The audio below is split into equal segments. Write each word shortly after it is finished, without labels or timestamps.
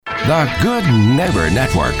The Good Neighbor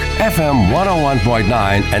Network, FM 101.9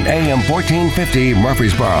 and AM 1450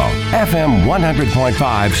 Murfreesboro, FM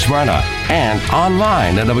 100.5 Smyrna, and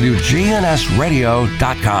online at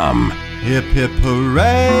WGNSradio.com. Hip hip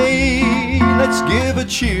hooray, let's give a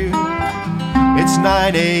cheer. It's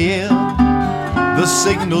 9 a.m., the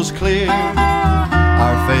signal's clear.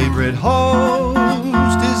 Our favorite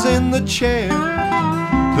host is in the chair.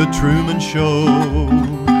 The Truman Show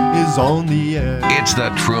is on the air. It's The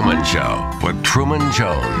Truman Show with Truman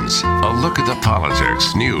Jones. A look at the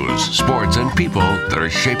politics, news, sports, and people that are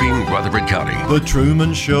shaping Rutherford County. The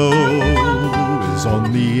Truman Show is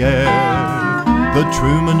on the air. The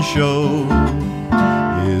Truman Show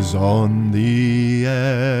is on the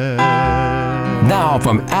air. Now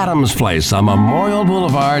from Adams Place on Memorial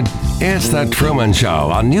Boulevard, it's The Truman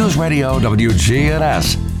Show on News Radio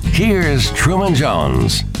WGNS. Here's Truman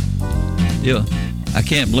Jones. Yeah, I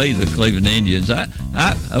can't believe the Cleveland Indians.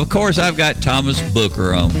 Of course, I've got Thomas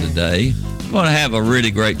Booker on today. I'm going to have a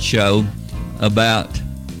really great show about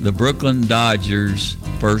the Brooklyn Dodgers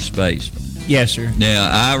first baseman. Yes, sir.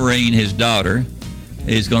 Now, Irene, his daughter,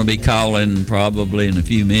 is going to be calling probably in a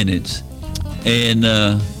few minutes, and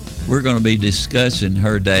we're going to be discussing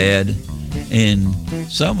her dad and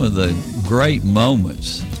some of the great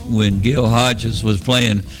moments when Gil Hodges was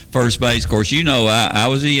playing first base. Of course, you know I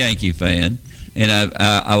was a Yankee fan, and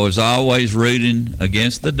I was always rooting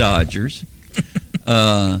against the Dodgers.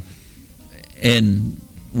 And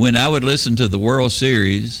when I would listen to the World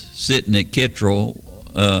Series, sitting at Kittrell,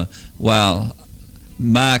 while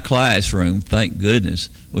my classroom, thank goodness,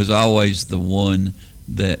 was always the one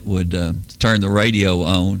that would turn the radio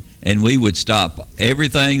on, and we would stop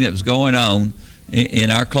everything that was going on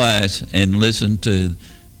in our class and listen to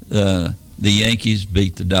the Yankees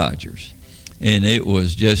beat the Dodgers. And it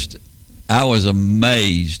was just, I was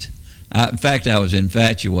amazed. In fact, I was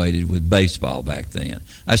infatuated with baseball back then.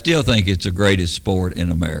 I still think it's the greatest sport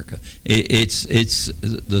in America. It's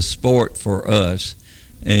the sport for us,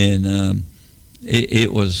 and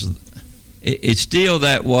it's still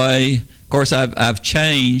that way. Of course, I've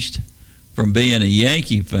changed from being a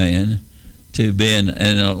Yankee fan to being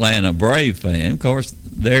an Atlanta Brave fan. Of course,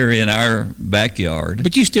 they're in our backyard.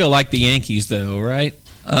 But you still like the Yankees, though, right?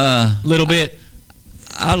 A little bit.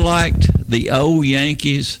 I liked the old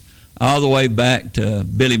Yankees all the way back to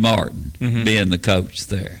Billy Martin being the coach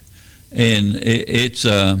there. And it's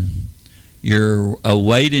you're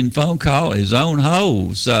awaiting phone call is on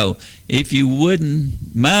hold. So if you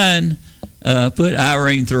wouldn't mind, put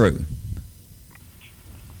Irene through.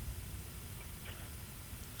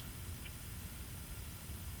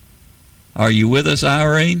 Are you with us,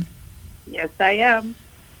 Irene? Yes, I am.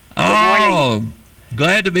 Oh,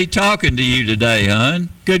 glad to be talking to you today, hon.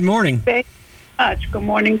 Good morning. Thank you much. Good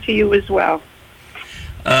morning to you as well.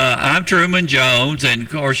 I'm Truman Jones, and of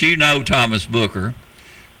course you know Thomas Booker.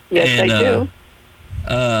 Yes, and, I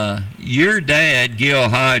do. Your dad, Gil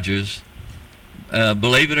Hodges,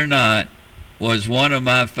 believe it or not, was one of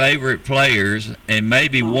my favorite players, and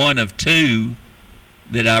maybe one of two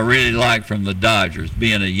that I really liked from the Dodgers,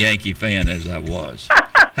 being a Yankee fan as I was.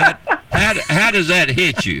 How does that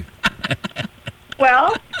hit you?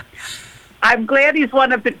 Well, I'm glad he's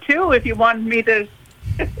one of the two, if you want me to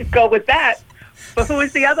go with that. But who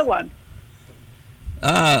is the other one?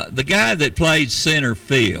 The guy that played center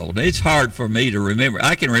field. It's hard for me to remember.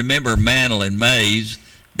 I can remember Mantle and Mays,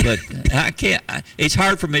 but I can't. It's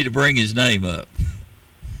hard for me to bring his name up.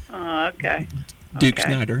 Oh, okay. Duke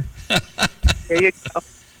Okay. Snyder. There you go.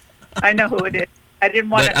 I know who it is. I didn't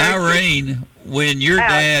want But to. Irene, when your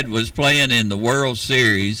dad was playing in the World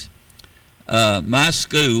Series, my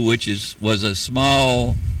school, which was a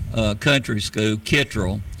small country school,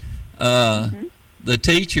 Kittrell, the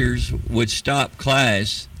teachers would stop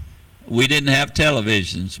class. We didn't have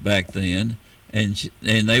televisions back then, and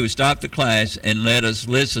they would stop the class and let us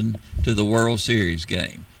listen to the World Series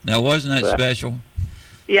game. Now, wasn't that special?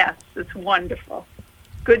 Yes, it's wonderful.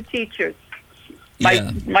 Good teachers.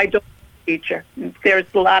 Yeah. My daughter's a teacher. There's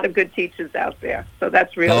a lot of good teachers out there, so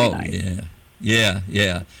that's really nice. Yeah.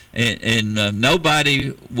 And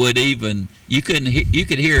nobody would even, you could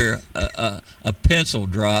hear a pencil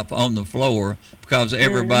drop on the floor because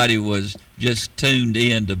everybody was just tuned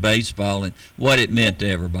in to baseball and what it meant to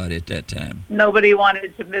everybody at that time. Nobody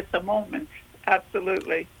wanted to miss a moment.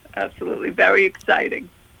 Absolutely. Very exciting.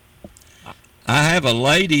 I have a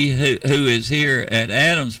lady who is here at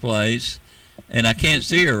Adams Place, and I can't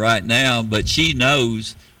see her right now, but she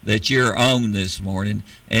knows that you're on this morning,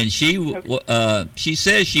 and she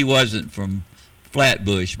says she wasn't from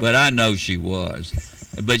Flatbush, but I know she was.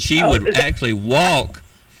 But she would actually walk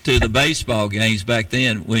to the baseball games back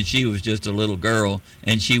then when she was just a little girl,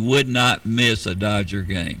 and she would not miss a Dodger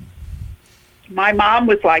game. My mom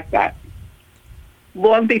was like that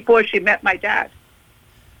long before she met my dad.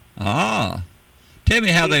 Ah. Tell me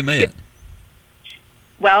how they met.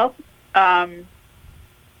 Well,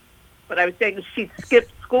 what I was saying is she'd skip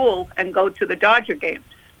school and go to the Dodger games.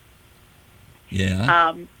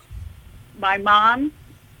 Yeah. My mom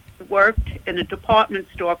worked in a department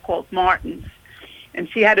store called Martin's, and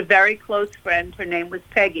she had a very close friend. Her name was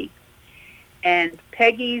Peggy. And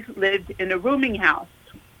Peggy lived in a rooming house,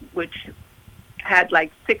 which had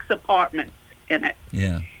like 6 apartments in it.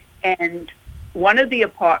 Yeah. And one of the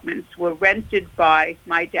apartments were rented by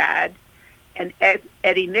my dad and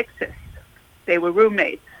Eddie Nixis. They were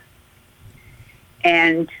roommates.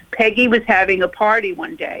 And Peggy was having a party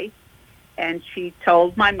one day, and she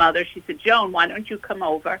told my mother, she said, Joan, why don't you come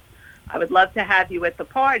over? I would love to have you at the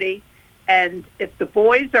party. And if the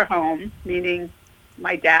boys are home, meaning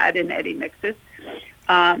my dad and Eddie Nixis,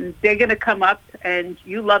 they're going to come up, and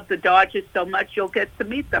you love the Dodgers so much, you'll get to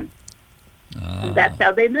meet them. And that's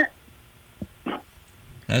how they met.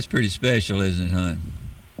 That's pretty special, isn't it, hon?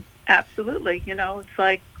 Absolutely. You know, it's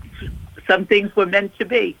like some things were meant to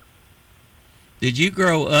be. Did you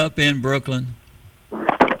grow up in Brooklyn?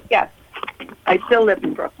 Yes. I still live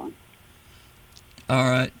in Brooklyn. All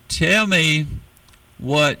right. Tell me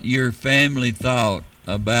what your family thought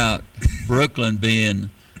about Brooklyn being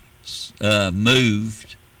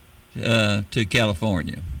moved to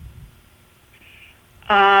California.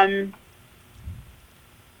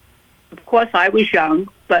 Of course, I was young,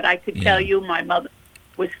 but I could tell you my mother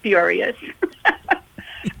was furious.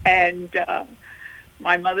 And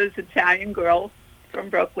my mother's Italian girl from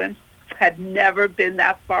Brooklyn, had never been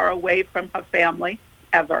that far away from her family,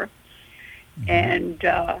 ever. Mm-hmm. And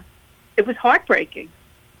it was heartbreaking.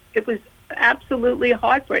 It was absolutely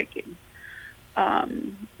heartbreaking.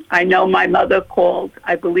 I know my mother called,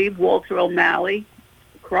 I believe, Walter O'Malley,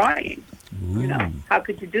 crying. Ooh. You know, how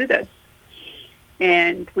could you do this?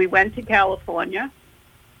 And we went to California,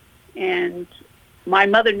 and my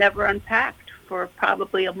mother never unpacked for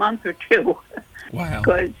probably a month or two. Wow.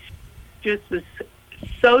 Because she just was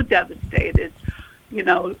so devastated. You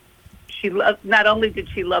know, she loved, not only did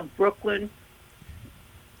she love Brooklyn,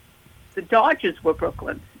 the Dodgers were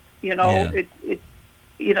Brooklyn. You know, it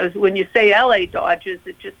you know, when you say LA Dodgers,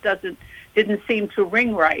 it just didn't seem to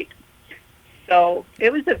ring right. So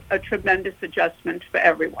it was a tremendous adjustment for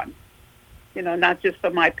everyone. You know, not just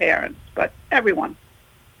for my parents, but everyone.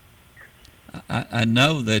 I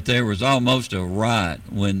know that there was almost a riot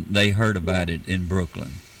when they heard about it in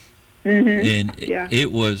Brooklyn. Mm-hmm. And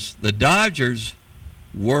it was, the Dodgers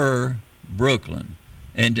were Brooklyn.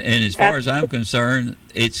 And as far as I'm concerned,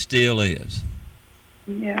 it still is.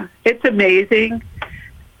 Yeah, it's amazing.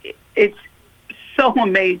 It's so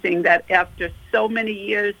amazing that after so many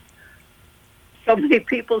years, so many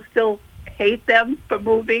people still hate them for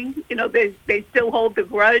moving. You know, they still hold the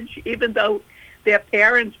grudge, even though their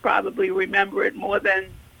parents probably remember it more than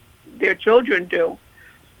their children do.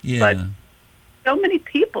 Yeah. But so many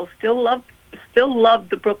people still love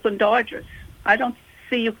the Brooklyn Dodgers. I don't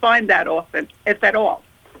see you find that often, if at all.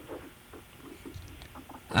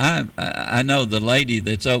 I know the lady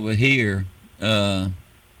that's over here,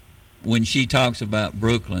 when she talks about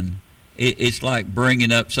Brooklyn, it's like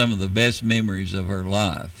bringing up some of the best memories of her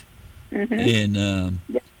life. Mm-hmm. And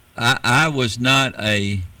I was not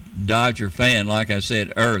a Dodger fan, like I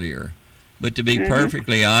said earlier, but to be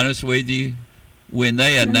perfectly honest with you, when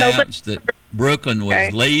they announced that Brooklyn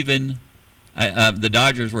was leaving, the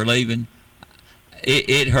Dodgers were leaving,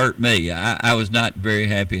 it hurt me. I was not very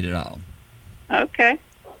happy at all. Okay.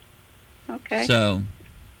 So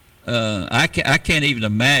I can't even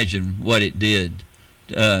imagine what it did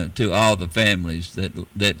to all the families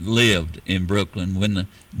that lived in Brooklyn when the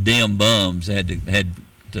damn bums had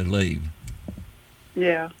to leave.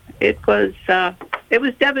 Yeah, it was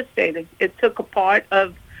devastating. It took a part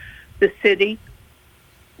of the city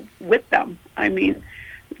with them. I mean,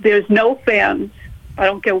 there's no fans. I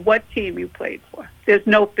don't care what team you played for. There's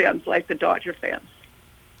no fans like the Dodger fans.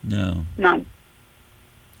 No. None.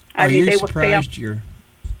 Are you surprised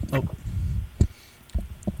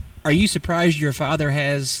Are you surprised your father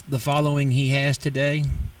has the following he has today?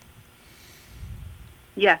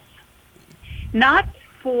 Yes. Not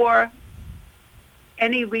for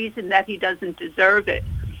any reason that he doesn't deserve it,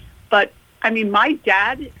 but I mean, my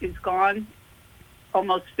dad is gone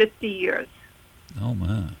almost 50 years. Oh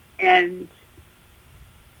my. And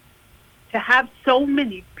to have so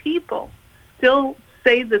many people still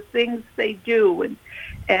say the things they do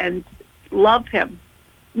and love him,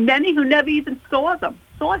 many who never even saw them.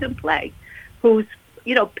 saw him play, whose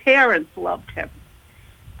parents loved him.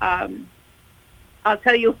 I'll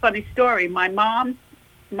tell you a funny story. My mom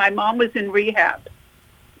was in rehab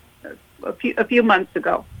a few months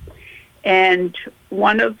ago, and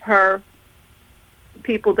one of her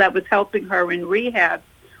people that was helping her in rehab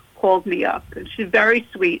called me up, and she's very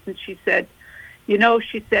sweet, and she said,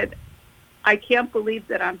 she said, I can't believe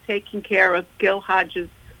that I'm taking care of Gil Hodges'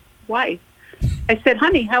 wife. I said,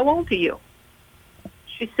 honey, how old are you?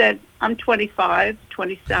 She said, I'm 25,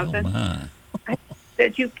 27. Oh, my. I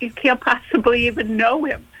said, you can't possibly even know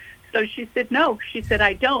him. So she said, no. She said,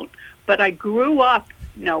 I don't, but I grew up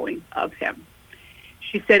knowing of him.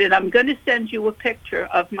 She said, and I'm going to send you a picture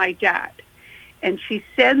of my dad. And she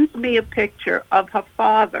sends me a picture of her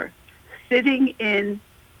father sitting in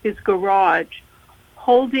his garage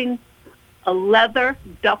holding a leather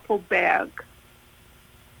duffel bag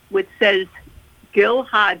which says Gil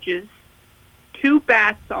Hodges, 2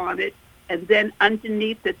 bats on it, and then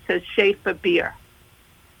underneath it says Schaefer beer.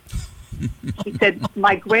 She said,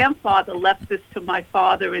 my grandfather left this to my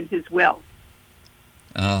father in his will.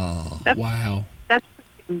 Oh, Wow. That's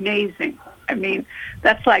amazing. I mean,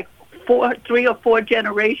 that's like 3 or 4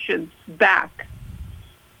 generations back,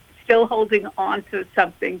 still holding on to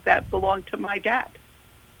something that belonged to my dad.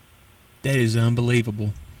 That is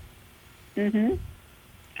unbelievable. Mm-hmm.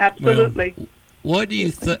 Absolutely. what do you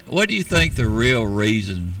think the real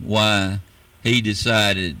reason why he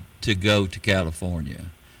decided to go to California?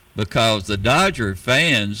 Because the Dodger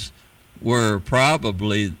fans were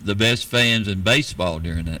probably the best fans in baseball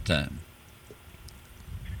during that time.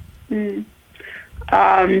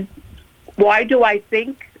 Why do I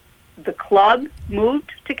think the club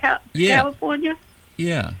moved to California?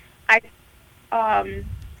 Yeah.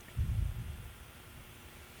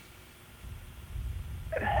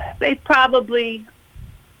 They probably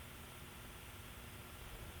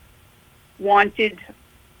wanted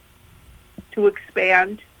to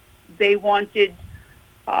expand. They wanted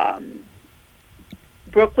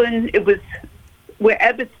Brooklyn. It was where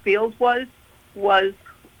Ebbets Field was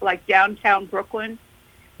like downtown Brooklyn.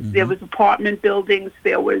 Mm-hmm. There was apartment buildings.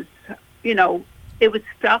 There was, it was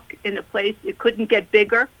stuck in a place. It couldn't get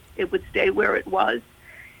bigger. It would stay where it was.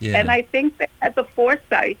 Yeah. And I think they had the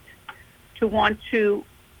foresight to want to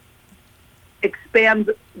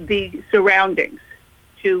expand the surroundings,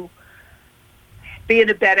 to be in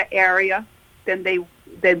a better area than they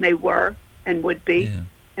were and would be. Yeah.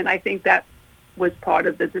 And I think that was part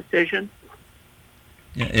of the decision.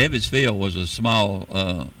 Yeah, Ebbets Field was a small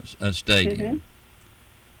stadium.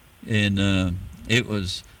 Mm-hmm. And it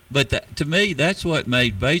was, but to me, that's what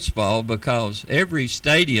made baseball, because every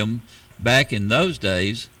stadium back in those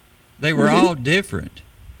days, they were all different,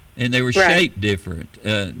 and they were shaped different.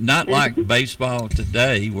 Not like baseball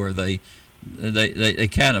today, where they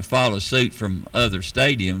kind of follow suit from other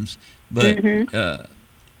stadiums, but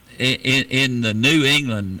in the New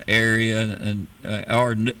England area, and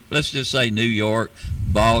or let's just say New York,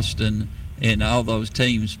 Boston, and all those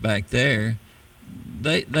teams back there,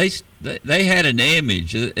 they had an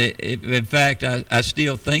image. In fact, I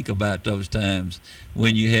still think about those times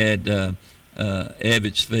when you had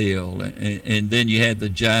Ebbets Field, and then you had the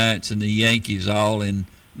Giants and the Yankees all in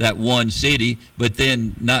that one city. But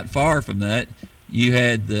then not far from that, you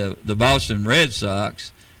had the Boston Red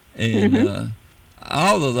Sox, and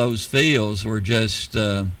all of those fields were just.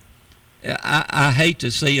 I hate to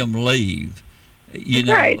see them leave.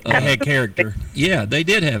 They had character. Yeah, they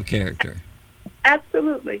did have character.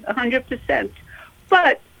 Absolutely, 100%.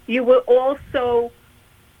 But you were also,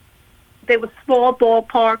 they were small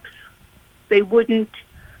ballparks. They wouldn't,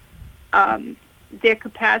 their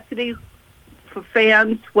capacity for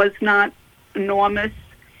fans was not enormous.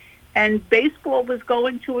 And baseball was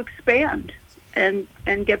going to expand and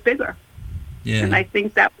get bigger. Yeah. And I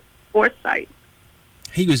think that was foresight.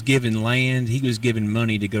 He was given land. He was given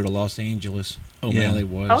money to go to Los Angeles. O'Malley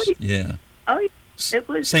was. Oh, yeah. Oh, it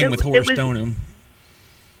was. Same with Horace Stoneham.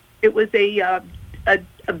 It was a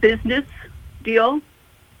business deal,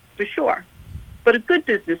 for sure, but a good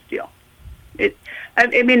business deal. It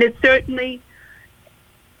certainly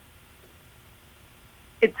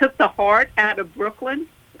took the heart out of Brooklyn,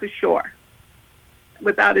 for sure,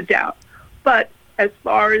 without a doubt. But as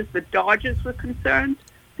far as the Dodgers were concerned,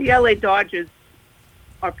 the LA Dodgers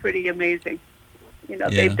are pretty amazing.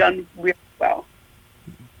 They've done really well.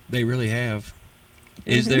 They really have.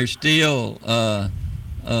 Is there still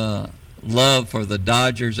love for the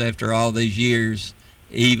Dodgers after all these years,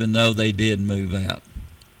 even though they did move out?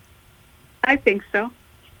 I think so.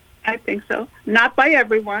 Not by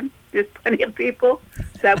everyone. There's plenty of people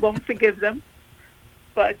that won't forgive them.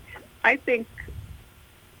 But I think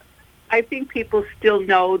I think people still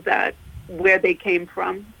know that where they came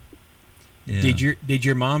from. Yeah. Did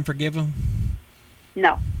your mom forgive him?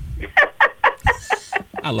 No.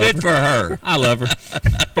 I love Good her. for her. I love her.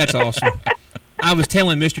 That's awesome. I was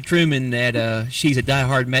telling Mr. Truman that she's a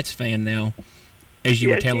diehard Mets fan now, as you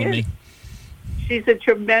were Yes, telling she me. is. She's a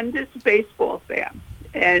tremendous baseball fan.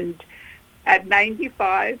 And at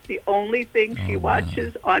 95, the only thing she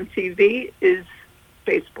watches on TV is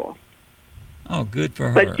baseball. Oh, good for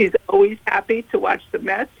her. But she's always happy to watch the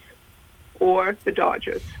Mets or the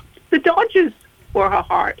Dodgers. The Dodgers were her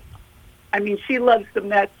heart. I mean, she loves the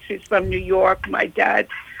Mets. She's from New York. My dad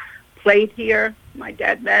played here. My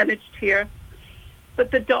dad managed here.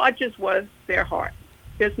 But the Dodgers was their heart.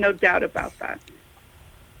 There's no doubt about that.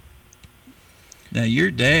 Now, your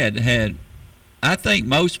dad had, I think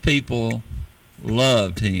most people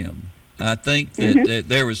loved him. I think that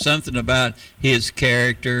there was something about his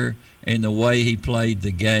character and the way he played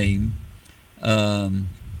the game. And,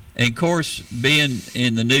 of course, being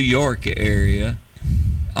in the New York area,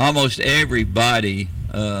 almost everybody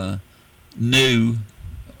knew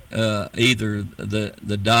either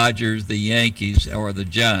the Dodgers, the Yankees, or the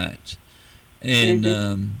Giants.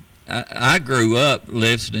 And I grew up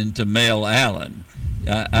listening to Mel Allen.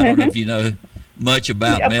 I don't know if you know much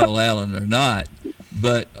about Mel Allen or not,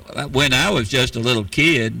 but when I was just a little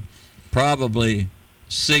kid, probably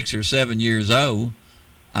 6 or 7 years old,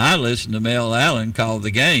 I listened to Mel Allen call the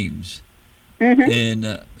games.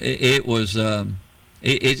 And it was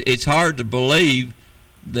it's hard to believe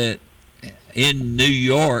that in New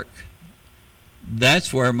York,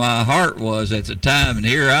 that's where my heart was at the time. And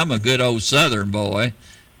here I'm a good old Southern boy,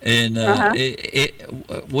 and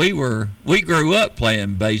we grew up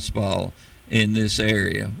playing baseball in this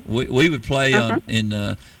area. We would play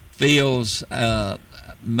in fields,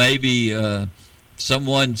 maybe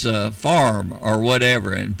someone's farm or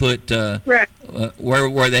whatever, and put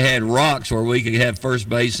where they had rocks where we could have first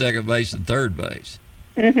base, second base, and third base.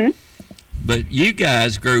 But you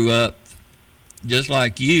guys grew up just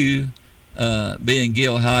like you, being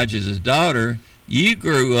Gil Hodges' daughter. You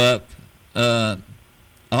grew up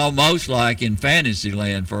almost like in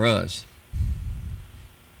Fantasyland for us.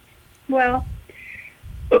 Well,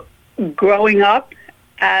 growing up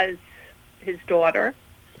as his daughter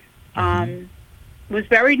was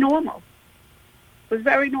very normal. It was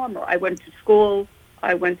very normal. I went to school.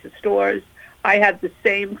 I went to stores. I have the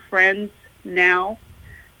same friends now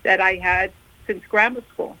that I had since grammar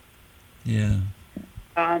school. Yeah.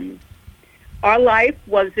 Our life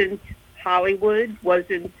wasn't Hollywood,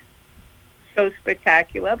 wasn't so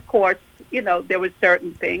spectacular. Of course, there were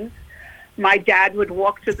certain things. My dad would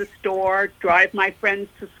walk to the store, drive my friends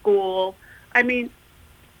to school. I mean,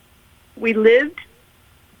 we lived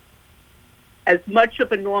as much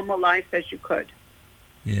of a normal life as you could.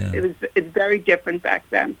 Yeah. It's very different back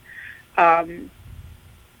then.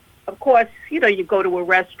 Of course, you go to a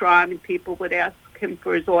restaurant and people would ask him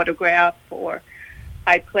for his autograph, or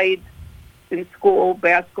I played in school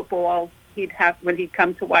basketball. When he'd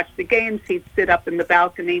come to watch the games, he'd sit up in the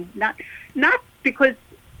balcony, not because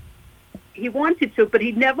he wanted to, but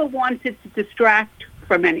he never wanted to distract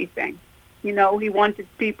from anything. He wanted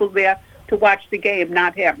people there to watch the game,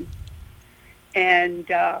 not him. And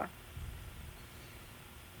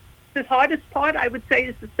his hardest part, I would say,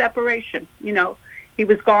 is the separation. He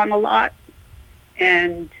was gone a lot,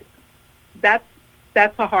 and that's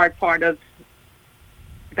a hard part of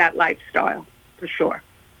that lifestyle, for sure.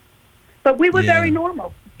 But we were very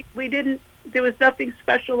normal. There was nothing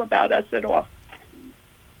special about us at all.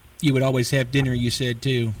 You would always have dinner, you said,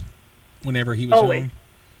 too, whenever he was home.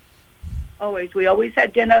 Always. We always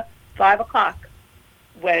had dinner 5 o'clock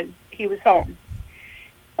when he was home.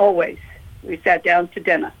 Always. We sat down to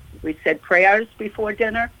dinner. We said prayers before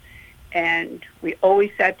dinner, and we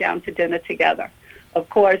always sat down to dinner together. Of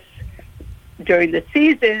course, during the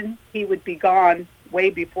season, he would be gone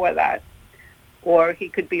way before that, or he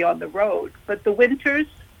could be on the road. But the winters,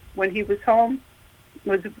 when he was home,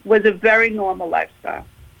 was a very normal lifestyle.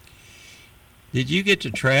 Did you get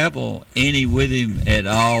to travel any with him at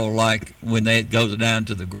all, like when they goes down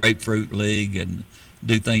to the Grapefruit League and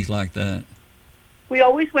do things like that? We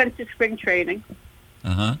always went to spring training.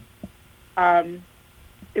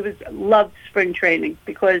 Loved spring training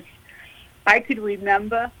because I could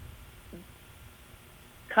remember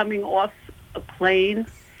coming off a plane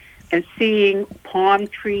and seeing palm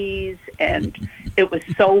trees, and it was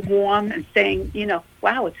so warm, and saying,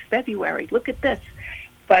 wow, it's February, look at this.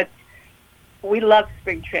 But we love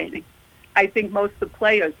spring training. I think most of the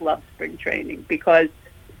players love spring training because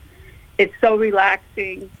it's so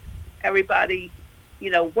relaxing. Everybody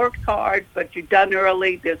worked hard, but you're done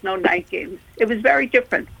early. There's no night games. It was very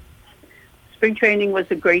different. Spring training was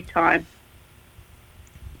a great time.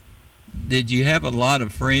 Did you have a lot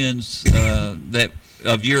of friends that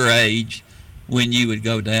of your age when you would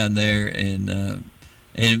go down there, and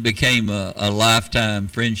it became a lifetime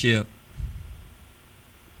friendship?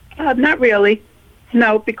 Not really.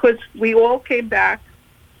 No, because we all came back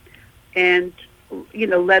and,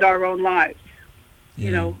 led our own lives.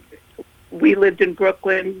 Yeah. We lived in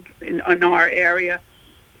Brooklyn, in our area.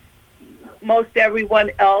 Most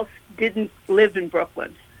everyone else didn't live in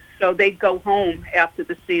Brooklyn, so they'd go home after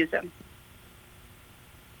the season.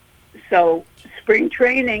 So spring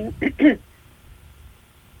training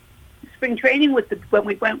when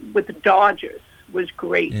we went with the Dodgers was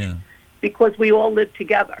great, Yeah. because we all lived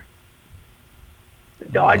together. The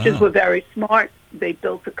Dodgers wow. were very smart. They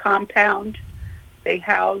built a compound. They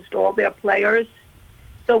housed all their players.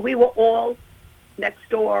 So we were all next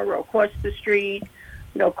door or across the street,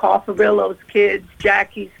 Carl Farillo's kids,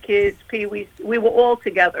 Jackie's kids, Pee Wee's. We were all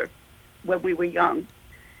together when we were young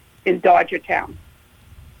in Dodger Town.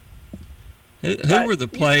 Who were the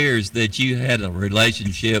players that you had a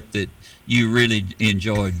relationship that you really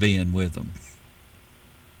enjoyed being with them?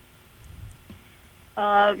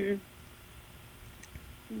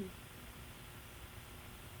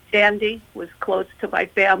 Sandy was close to my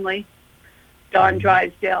family. Don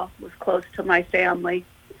Drysdale was close to my family.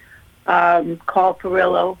 Carl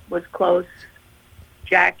Perillo was close.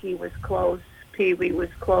 Jackie was close. Pee Wee was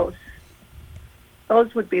close.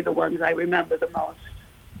 Those would be the ones I remember the most.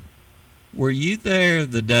 Were you there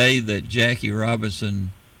the day that Jackie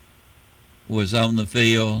Robinson was on the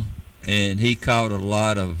field and he caught a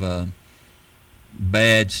lot of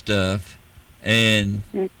bad stuff, and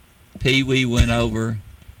Pee Wee went over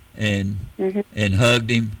and hugged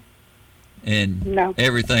him, and No.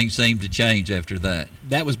 everything seemed to change after that?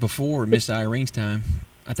 That was before Miss Irene's time.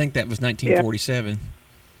 I think that was 1947.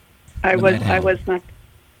 I When that was happened. not.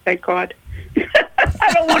 Thank God.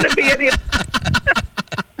 I don't want to be any.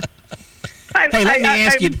 Hey, let me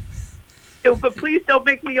ask you. But please don't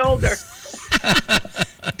make me older.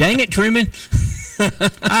 Dang it, Truman.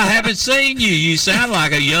 I haven't seen you. You sound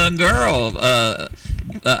like a young girl,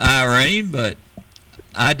 Irene, but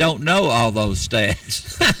I don't know all those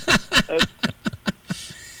stats.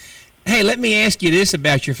 Hey, let me ask you this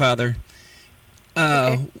about your father.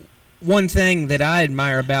 One thing that I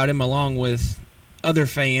admire about him, along with other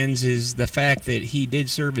fans, is the fact that he did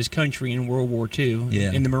serve his country in World War II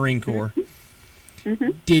Yeah. in the Marine Corps. Mm-hmm.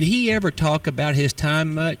 Did he ever talk about his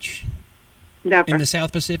time much Never. in the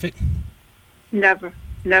South Pacific? Never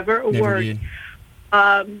a Never word. did.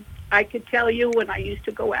 I could tell you when I used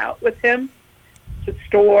to go out with him to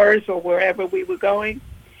stores or wherever we were going,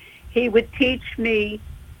 he would teach me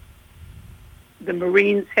the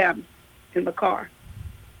Marines hymn in the car,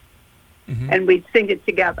 Mhm. and we'd sing it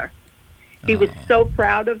together. He was so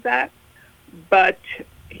proud of that, but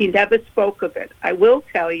he never spoke of it. I will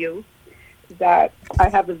tell you that I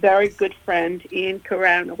have a very good friend, Ian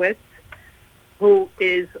Karanowitz, who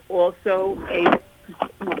is also a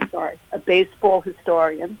baseball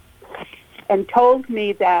historian, and told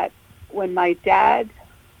me that when my dad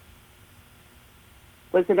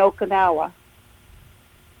was in Okinawa,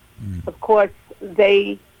 of course,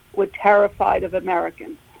 they were terrified of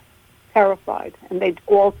Americans, terrified, and they'd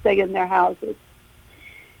all stay in their houses.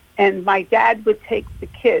 And my dad would take the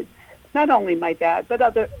kids, not only my dad, but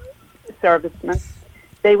other servicemen,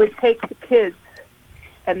 they would take the kids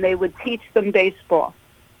and they would teach them baseball.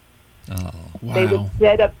 Oh, They would Wow.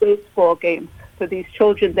 set up baseball games for these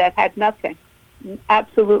children that had nothing,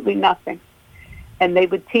 absolutely nothing. And they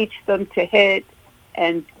would teach them to hit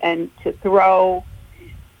and to throw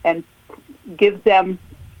and give them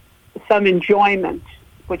some enjoyment,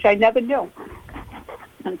 which I never knew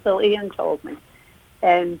until Ian told me.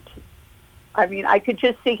 And I mean, I could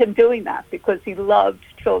just see him doing that because he loved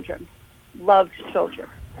children.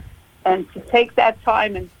 And to take that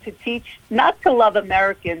time and to teach, not to love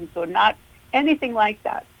Americans or not anything like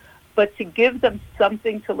that, but to give them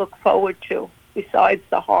something to look forward to besides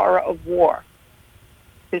the horror of war.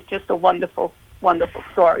 It's just a wonderful, wonderful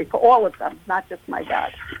story for all of them, not just my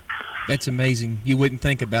dad. That's amazing. You wouldn't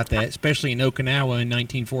think about that, especially in Okinawa in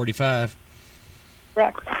 1945.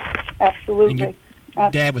 Correct. Absolutely. And your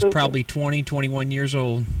dad was Absolutely. probably 20, 21 years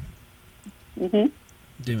old Hmm.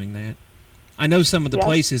 doing that. I know some of the Yeah.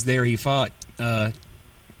 places there he fought. I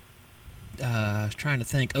was trying to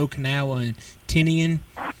think. Okinawa and Tinian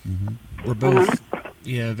were both,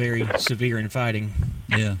 very severe in fighting.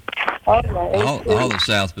 yeah. Oh, yeah. All the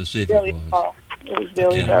South Pacific Really was. horrible. It was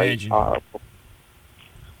really can't very imagine. horrible.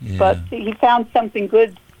 Yeah. but he found something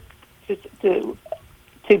good to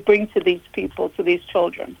bring to these people, to these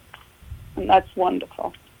children, and that's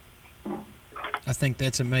wonderful. I think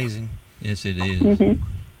that's amazing. Yes, it is. Mm-hmm.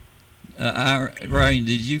 Rain,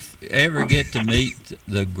 did you ever get to meet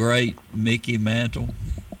the great Mickey Mantle?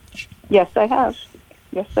 Yes, I have.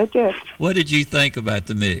 Yes, I did. What did you think about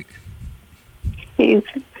the Mick?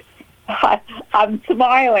 I'm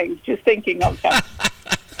smiling just thinking of him.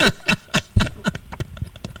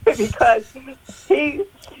 Because he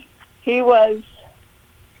was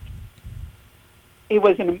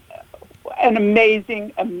an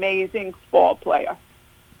amazing ball player.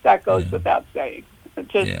 That goes without saying.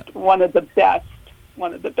 Just one of the best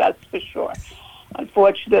for sure.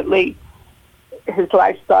 Unfortunately, his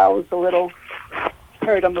lifestyle was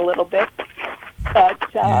hurt him a little bit, but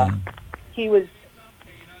he was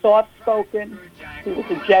soft-spoken. He was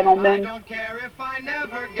a gentleman.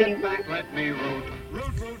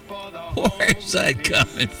 Where's that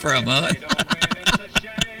coming from, huh?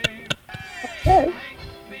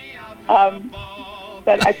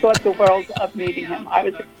 But I thought the world of meeting him.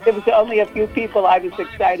 There was only a few people I was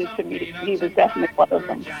excited to meet. He was definitely one of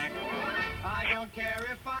them.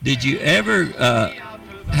 Did you ever?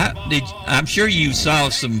 I'm sure you saw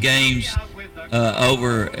some games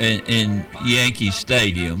over in Yankee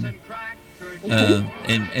Stadium,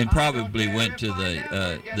 and probably went to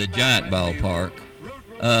the Giant ballpark.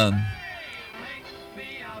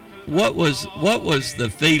 What was the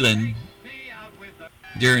feeling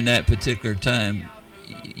during that particular time?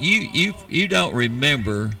 You don't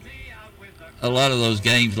remember a lot of those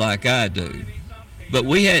games like I do, but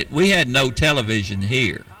we had no television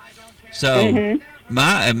here, so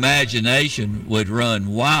my imagination would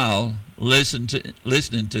run wild listening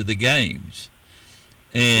to the games.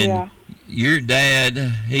 And your dad,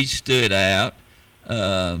 he stood out.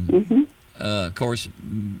 Of course,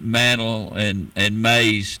 Mantle and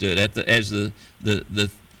Mays stood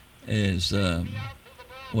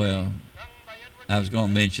well, I was going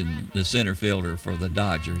to mention the center fielder for the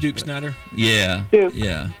Dodgers. Duke Snyder? Yeah, Duke.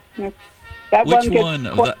 yeah. That Which one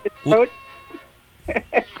one?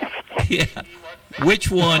 Yeah.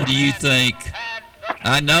 Which one do you think?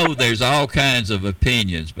 I know there's all kinds of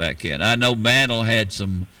opinions back then. I know Mantle had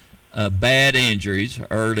some bad injuries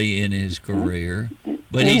early in his career,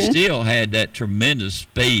 but he still had that tremendous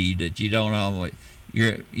speed that you don't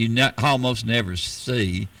almost never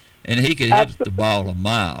see, and he could hit the ball a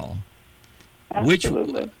mile.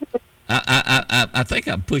 Absolutely. I think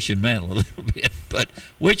I'm pushing Mantle a little bit, but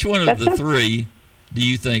which one of the three do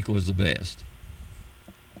you think was the best?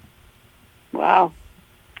 Wow.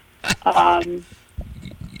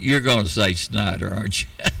 You're going to say Snyder, aren't you?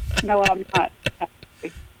 No, I'm not.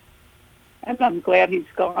 And I'm glad he's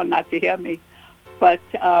gone not to hear me. But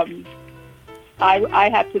I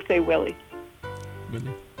have to say Willie.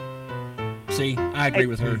 Really? See, I agree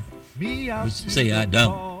with her. See, I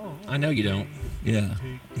don't. I know you don't. Yeah,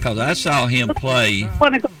 because I saw him play I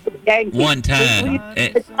want to go to the Yankees. one time.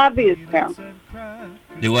 It's obvious now.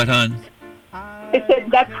 Do what, hon? I said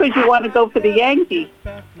that's because you want to go for the Yankees.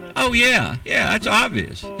 Oh, yeah, that's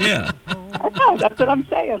obvious, yeah. I know, that's what I'm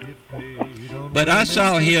saying. But I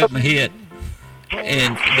saw him hit,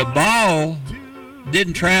 and the ball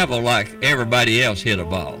didn't travel like everybody else hit a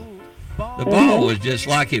ball. The ball was just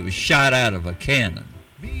like it was shot out of a cannon.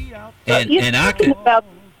 And I could... about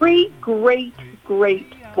three great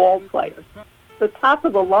ball players. The top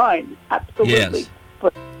of the line, absolutely. Yes.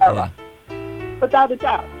 Without a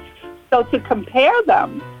doubt. So to compare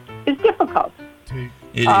them is difficult.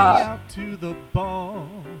 It is. I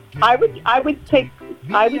would take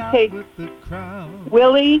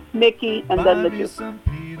Willie, Mickey, and then the Duke.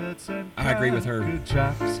 I agree with her.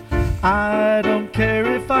 I don't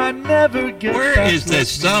care if I never get Where is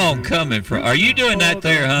this song coming from? Are you doing that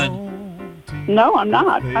there, hon? No, I'm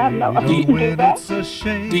not. I have no idea to do that.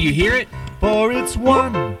 Do you hear it? For it's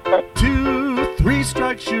 1, 2, 3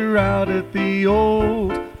 strikes you're out at the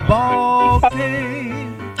old ball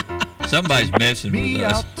game. Somebody's messing with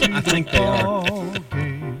us. I think they are.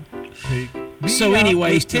 So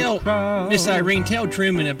anyways, tell Miss Irene, tell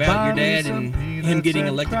Truman about your dad and him getting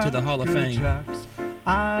elected to the Hall of Fame.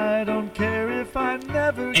 I don't care if I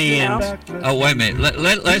never And oh, wait a minute.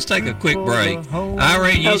 Let's take a quick break.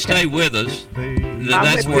 Irene, you stay with us.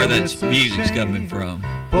 That's where that music's coming from.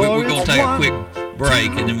 We're going to take a quick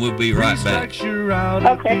break, and then we'll be right back.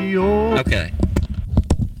 Okay. Okay.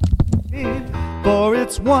 For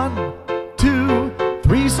it's 1, 2,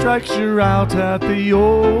 3 strikes you're out at the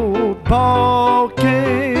old ball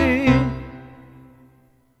game.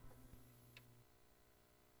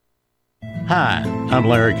 Hi, I'm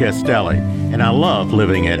Larry Castelli, and I love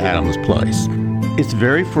living at Adams Place. It's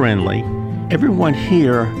very friendly. Everyone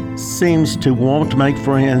here seems to want to make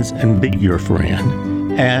friends and be your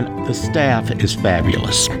friend, and the staff is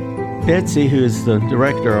fabulous. Betsy, who is the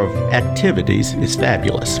director of activities, is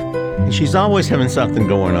fabulous. And she's always having something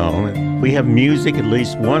going on. We have music at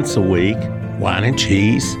least once a week, wine and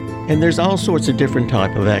cheese, and there's all sorts of different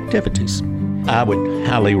type of activities. I would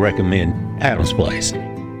highly recommend Adams Place.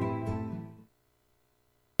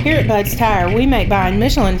 Here at Bud's Tire, we make buying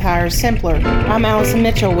Michelin tires simpler. I'm Allison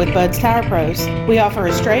Mitchell with Bud's Tire Pros. We offer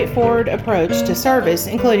a straightforward approach to service,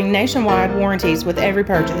 including nationwide warranties with every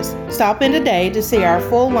purchase. Stop in today to see our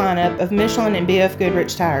full lineup of Michelin and BF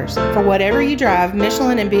Goodrich tires. For whatever you drive,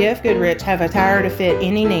 Michelin and BF Goodrich have a tire to fit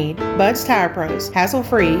any need. Bud's Tire Pros,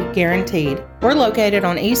 hassle-free, guaranteed. We're located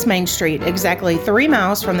on East Main Street, exactly 3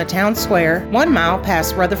 miles from the town square, 1 mile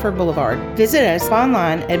past Rutherford Boulevard. Visit us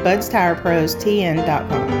online at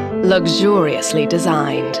budstirepros.tn.com. Luxuriously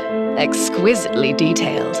designed, exquisitely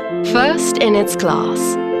detailed, first in its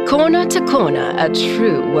class, corner to corner, a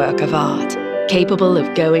true work of art, capable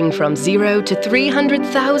of going from $0 to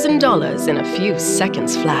 $300,000 in a few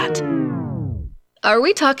seconds flat. Are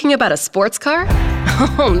we talking about a sports car?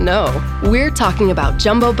 Oh no, we're talking about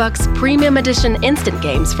Jumbo Bucks Premium Edition instant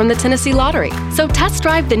games from the Tennessee Lottery. So test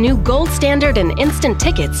drive the new gold standard and instant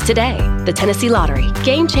tickets today. The Tennessee Lottery,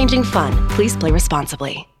 game-changing fun. Please play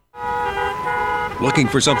responsibly. Looking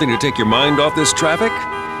for something to take your mind off this traffic?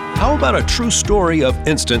 How about a true story of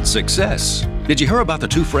instant success? Did you hear about the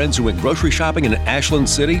two friends who went grocery shopping in Ashland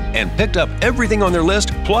City and picked up everything on their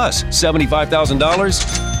list plus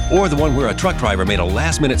 $75,000? Or the one where a truck driver made a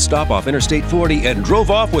last-minute stop off Interstate 40 and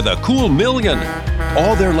drove off with a cool $1 million?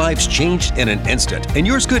 All their lives changed in an instant, and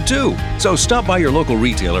yours could too. So stop by your local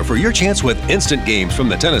retailer for your chance with instant games from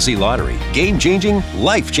the Tennessee Lottery. Game-changing,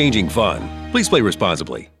 life-changing fun. Please play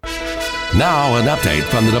responsibly. Now an update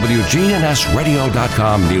from the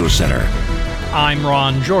WGNSradio.com News Center. I'm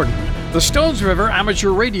Ron Jordan. The Stones River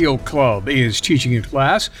Amateur Radio Club is teaching a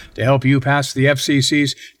class to help you pass the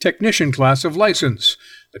FCC's Technician Class of License.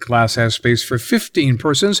 The class has space for 15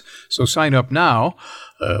 persons, so sign up now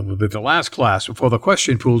with the last class before the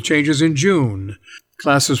question pool changes in June.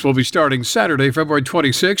 Classes will be starting Saturday, February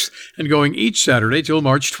 26th, and going each Saturday till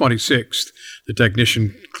March 26th. The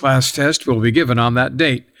technician class test will be given on that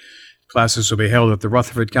date. Classes will be held at the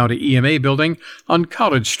Rutherford County EMA building on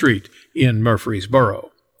College Street in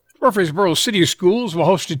Murfreesboro. Murfreesboro City Schools will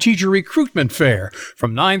host a teacher recruitment fair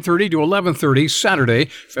from 9:30 to 11:30 Saturday,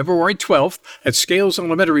 February 12th at Scales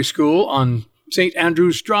Elementary School on St.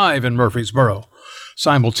 Andrews Drive in Murfreesboro.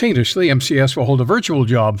 Simultaneously, MCS will hold a virtual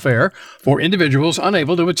job fair for individuals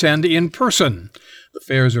unable to attend in person. The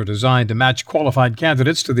fairs are designed to match qualified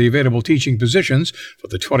candidates to the available teaching positions for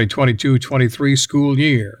the 2022-23 school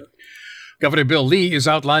year. Governor Bill Lee is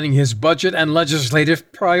outlining his budget and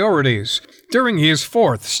legislative priorities. During his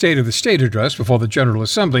fourth State of the State address before the General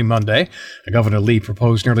Assembly Monday, Governor Lee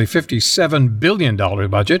proposed nearly $57 billion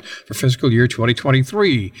budget for fiscal year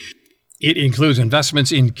 2023. It includes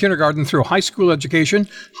investments in kindergarten through high school education,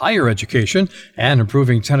 higher education, and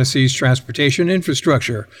improving Tennessee's transportation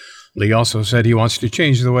infrastructure. Lee also said he wants to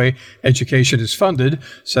change the way education is funded,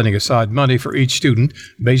 setting aside money for each student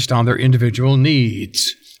based on their individual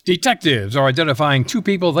needs. Detectives are identifying two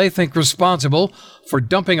people they think responsible for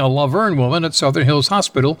dumping a Laverne woman at Southern Hills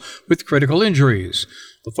Hospital with critical injuries.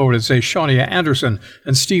 Authorities say Shania Anderson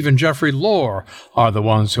and Stephen Jeffrey Lohr are the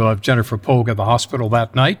ones who left Jennifer Pogue at the hospital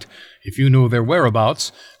that night. If you know their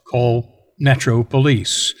whereabouts, call Metro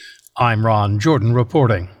Police. I'm Ron Jordan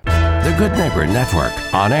reporting. The Good Neighbor Network,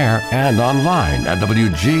 on air and online at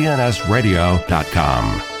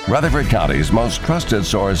WGNSradio.com. Rutherford County's most trusted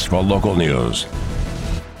source for local news.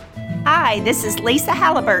 Hi, this is Lisa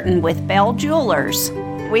Halliburton with Bell Jewelers.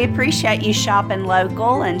 We appreciate you shopping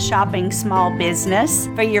local and shopping small business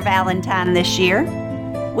for your Valentine this year.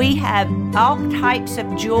 We have all types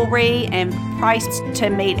of jewelry and priced to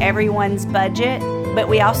meet everyone's budget, but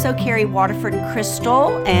we also carry Waterford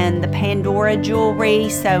Crystal and the Pandora jewelry,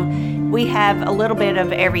 so we have a little bit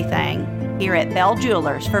of everything here at Bell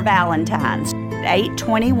Jewelers for Valentine's.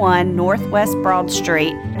 821 Northwest Broad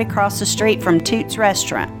Street, right across the street from Toots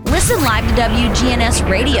Restaurant. We're Listen live to WGNS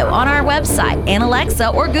Radio on our website and Alexa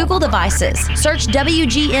or Google devices. Search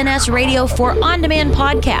WGNS Radio for on-demand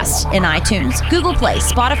podcasts in iTunes, Google Play,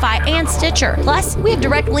 Spotify, and Stitcher. Plus, we have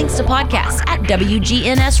direct links to podcasts at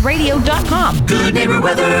WGNSradio.com. Good neighbor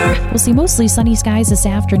weather. We'll see mostly sunny skies this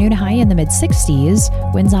afternoon, high in the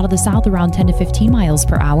mid-60s. Winds out of the south around 10 to 15 miles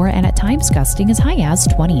per hour, and at times gusting as high as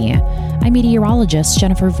 20. I'm meteorologist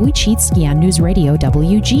Jennifer Wojcicki on News Radio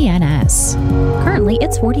WGNS. Currently,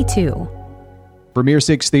 it's 42. Premier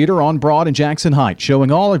Six Theater on Broad and Jackson Heights,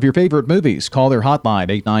 showing all of your favorite movies. Call their hotline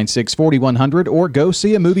 896-4100 or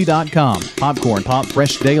goseeamovie.com. Popcorn Pop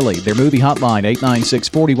Fresh Daily, their movie hotline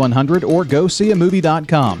 896-4100 or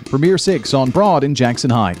goseeamovie.com. Premier Six on Broad and Jackson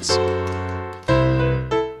Heights.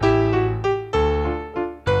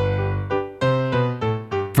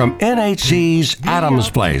 From NHC's Adams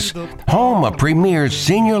Place, home of premier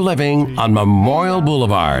senior living on Memorial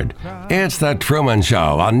Boulevard. It's The Truman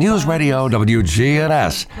Show on News Radio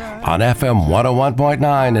WGNS on FM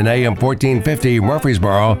 101.9 and AM 1450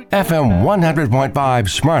 Murfreesboro, FM 100.5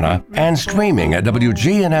 Smyrna, and streaming at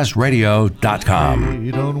WGNSradio.com.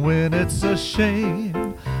 You don't win, it's a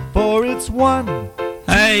shame, for it's one.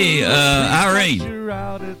 Hey, Irene,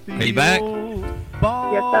 are you back? Yes,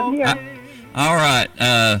 I'm here. All right.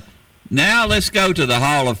 Now let's go to the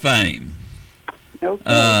Hall of Fame.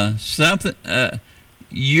 Okay.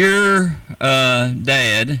 Your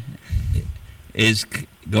dad is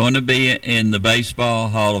going to be in the Baseball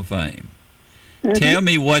Hall of Fame. Mm-hmm. Tell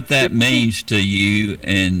me what that means to you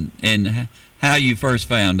and how you first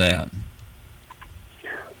found out.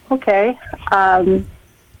 Okay. I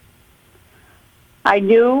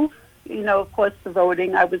knew, of course, the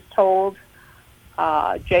voting. I was told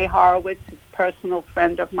Jay Horowitz is a personal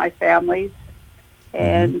friend of my family's,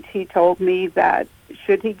 and he told me that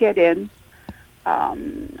should he get in,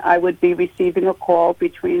 I would be receiving a call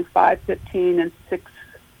between 5:15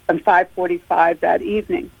 and 5:45 that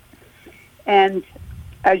evening. And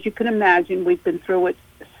as you can imagine, we've been through it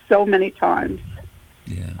so many times,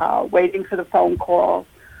 waiting for the phone call.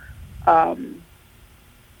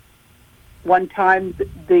 One time,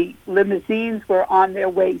 the limousines were on their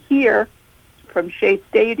way here from Shea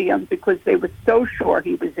Stadium because they were so sure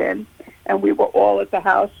he was in, and we were all at the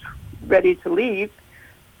house ready to leave,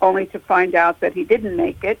 only to find out that he didn't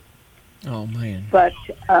make it. Oh, man. But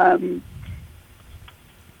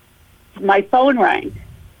my phone rang,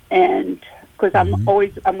 and because I'm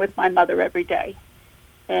with my mother every day,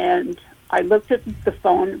 and I looked at the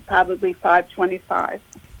phone, probably 5:25,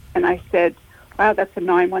 and I said, wow, that's a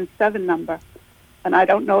 917 number, and I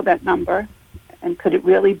don't know that number. And could it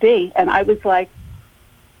really be? And I was like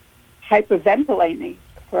hyperventilating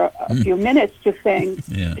for a few minutes, just saying,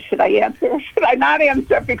 should I answer or should I not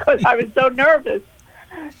answer? Because I was so nervous.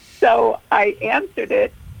 So I answered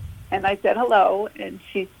it, and I said, hello. And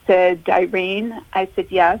she said, Irene? I said,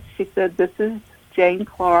 yes. She said, this is Jane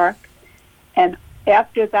Clark. And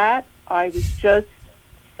after that, I was just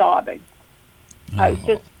sobbing. I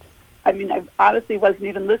honestly wasn't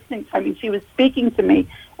even listening. She was speaking to me,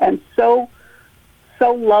 and so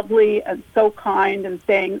lovely and so kind, and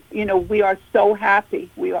saying, we are so happy.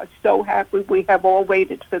 We are so happy. We have all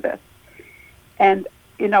waited for this. And,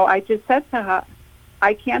 I just said to her,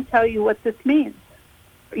 I can't tell you what this means.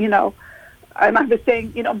 And I was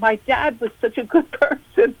saying, my dad was such a good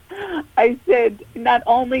person. I said, not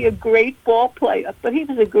only a great ball player, but he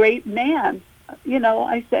was a great man.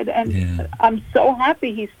 I said, and I'm so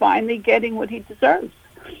happy he's finally getting what he deserves.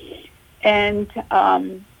 And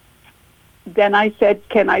then I said,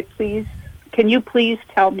 can you please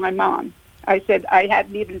tell my mom? I said I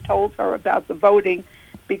hadn't even told her about the voting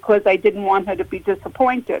because I didn't want her to be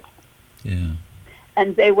disappointed. Yeah.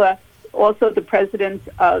 And they were also, the president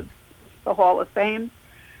of the Hall of Fame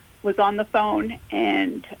was on the phone,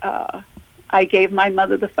 and I gave my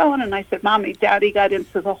mother the phone, and I said, Mommy, Daddy got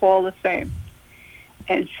into the Hall of Fame.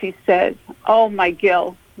 And she said, oh, my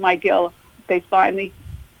Gil, they finally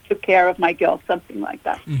took care of my Gil, something like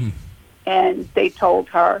that. Mm-hmm. And they told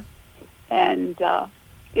her, and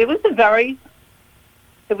it was very,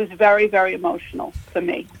 very emotional for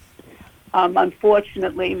me.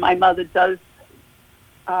 Unfortunately, my mother does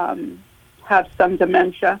have some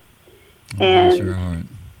dementia, and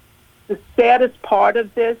the saddest part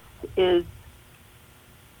of this is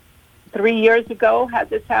 3 years ago,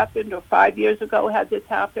 had this happened, or 5 years ago, had this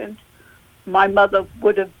happened, my mother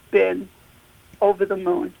would have been over the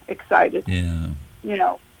moon, excited. Yeah.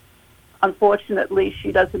 Unfortunately,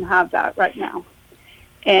 she doesn't have that right now.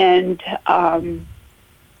 And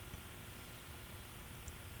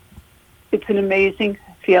it's an amazing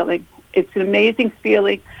feeling.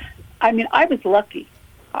 I was lucky.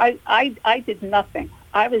 I did nothing.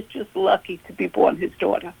 I was just lucky to be born his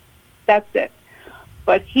daughter. That's it.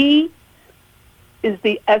 But he is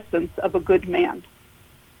the essence of a good man.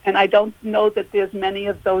 And I don't know that there's many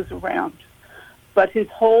of those around. But his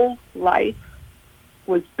whole life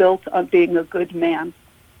was built on being a good man,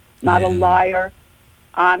 not a liar,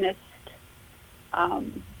 honest.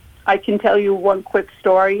 I can tell you one quick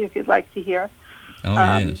story if you'd like to hear. Oh,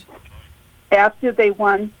 yes. After they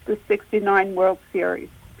won the 69 World Series,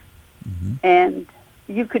 and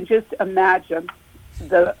you could just imagine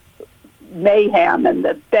the mayhem and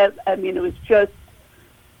it was just,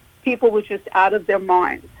 people were just out of their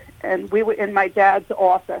minds. And we were in my dad's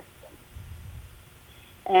office,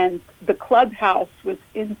 and the clubhouse was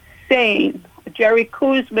insane. Jerry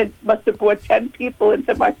Kuzman must have brought 10 people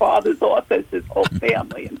into my father's office, his whole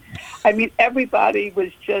family. And I mean, everybody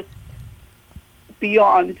was just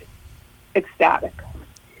beyond ecstatic.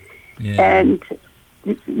 Yeah. And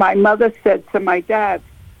my mother said to my dad,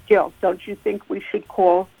 Gil, don't you think you should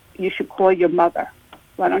call your mother?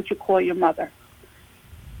 Why don't you call your mother?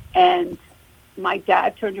 And my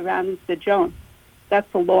dad turned around and said, Joan, that's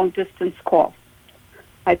a long distance call.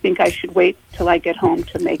 I think I should wait till I get home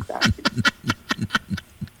to make that.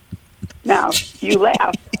 Now, you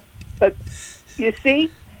laugh, but you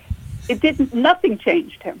see, nothing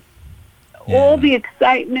changed him. Yeah. All the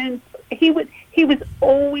excitement, he was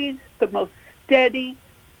always the most steady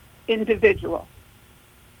individual.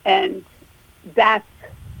 And that's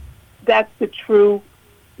the true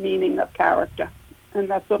meaning of character. And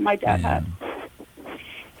that's what my dad had.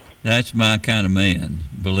 That's my kind of man,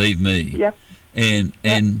 believe me. Yep.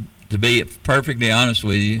 And to be perfectly honest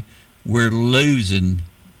with you, we're losing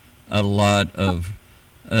a lot of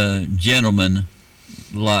gentlemen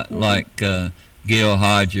like Gil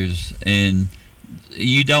Hodges, and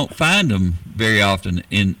you don't find them very often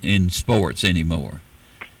in sports anymore.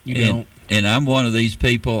 You don't. And I'm one of these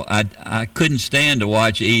people. I couldn't stand to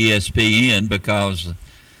watch ESPN because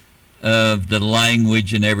of the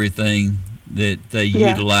language and everything that they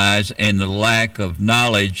utilize, and the lack of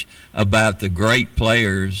knowledge about the great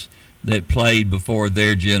players that played before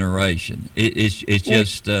their generation. It's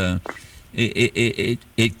just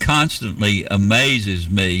it constantly amazes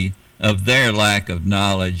me of their lack of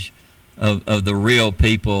knowledge of the real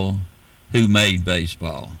people who made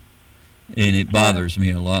baseball, and it bothers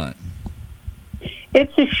me a lot.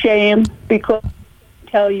 It's a shame because I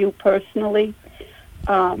tell you personally,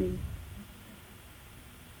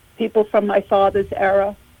 people from my father's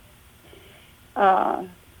era that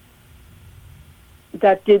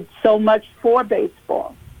did so much for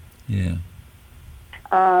baseball. Yeah.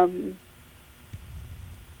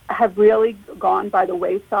 Have really gone by the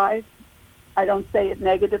wayside. I don't say it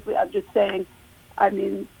negatively. I'm just saying, I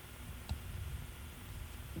mean,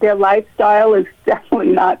 their lifestyle is definitely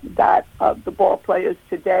not that of the ball players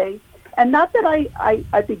today. And not that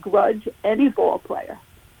I begrudge any ball player,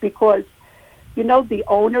 because, you know, the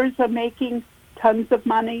owners are making tons of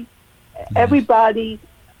money. Everybody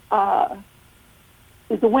is a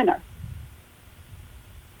winner.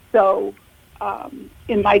 So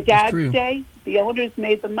in my dad's day, the owners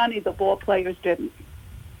made the money, the ball players didn't.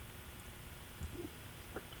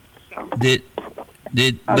 So, but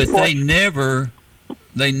they never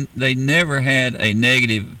had a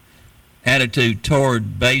negative attitude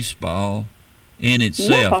toward baseball in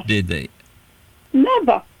itself, never. Did they?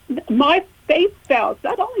 Never. They felt,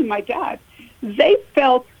 not only my dad, they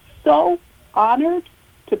felt so honored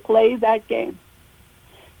to play that game,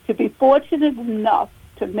 to be fortunate enough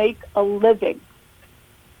to make a living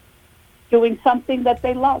doing something that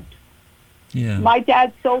they loved. Yeah. My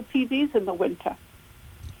dad sold TVs in the winter.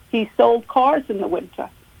 He sold cars in the winter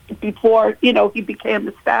before, you know, he became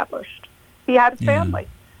established. He had a family.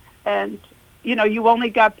 And, you know, you only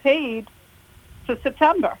got paid for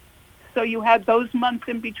September. So you had those months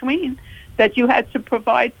in between that you had to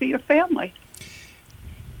provide for your family.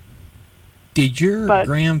 Did your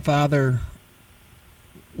grandfather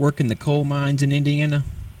work in the coal mines in Indiana?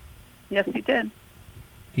 Yes, he did.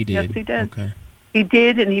 He did? Yes, he did. Okay. He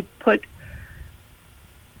did, and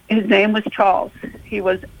his name was Charles. He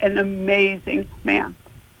was an amazing man,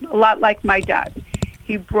 a lot like my dad.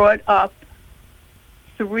 He brought up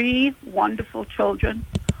 3 wonderful children,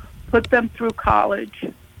 put them through college,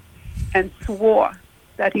 and swore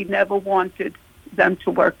that he never wanted them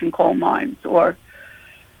to work in coal mines or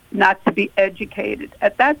not to be educated.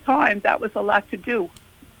 At that time, that was a lot to do,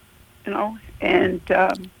 you know. And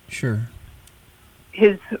sure,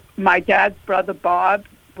 my dad's brother Bob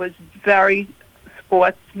was very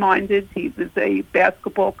sports-minded. He was a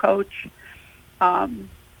basketball coach.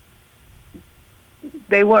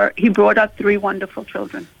 He brought up 3 wonderful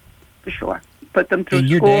children, for sure. Put them through and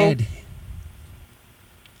school. your dad,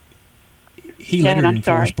 he lettered in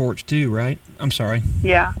 4 sports too, right? I'm sorry.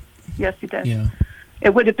 Yeah. Yes, he did. Yeah.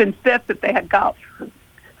 It would have been 5th if they had golf.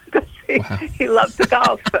 He loved to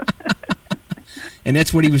golf. And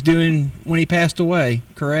that's what he was doing when he passed away,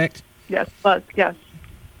 correct? Yes, but yes.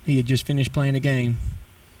 He had just finished playing a game.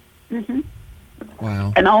 Hmm.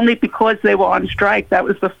 Wow. And only because they were on strike. That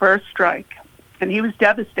was the first strike. And he was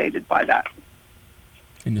devastated by that.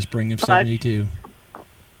 In the spring of 72.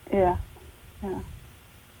 Yeah.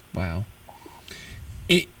 Wow.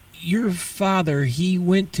 Your father, he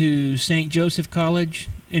went to St. Joseph College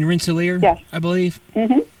in Rensselaer, yes. I believe?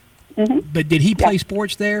 Mm-hmm. Mm-hmm. But did he play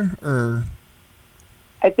sports there, or?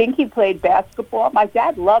 I think he played basketball. My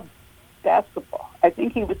dad loved basketball. I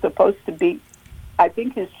think he was supposed to be, I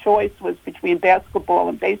think his choice was between basketball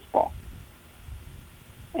and baseball.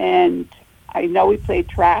 And I know he played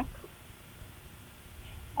track.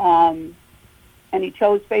 And he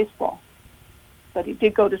chose baseball. But he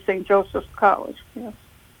did go to St. Joseph's College, yes.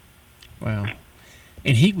 Wow.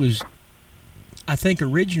 And he was, I think,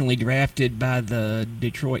 originally drafted by the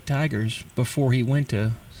Detroit Tigers before he went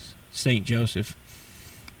to St. Joseph.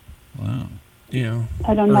 Wow. You know,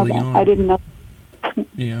 I don't know that. on. I didn't know.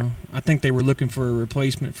 You know, I think they were looking for a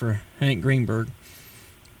replacement for Hank Greenberg.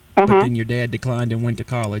 Uh-huh. But then your dad declined and went to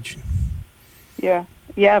college. Yeah.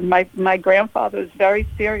 Yeah, my grandfather was very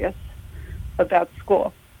serious about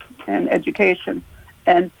school and education.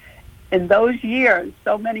 And in those years,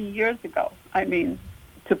 so many years ago, I mean,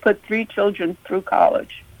 to put 3 children through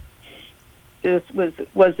college was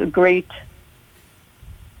a great,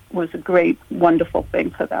 wonderful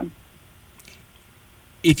thing for them.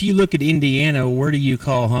 If you look at Indiana, where do you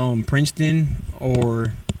call home? Princeton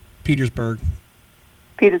or Petersburg?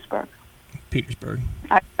 Petersburg. Petersburg.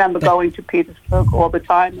 I remember going to Petersburg all the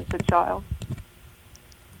time as a child.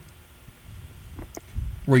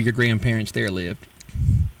 Where your grandparents there lived.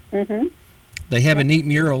 Mm-hmm. They have a neat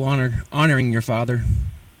mural honoring your father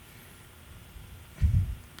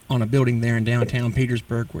on a building there in downtown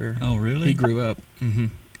Petersburg where he grew up. Mm-hmm.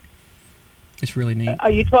 It's really neat.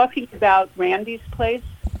 Are you talking about Randy's place?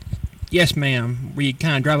 Yes, ma'am. Where you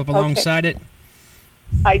kind of drive up alongside it?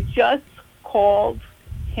 I just called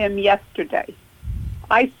him yesterday.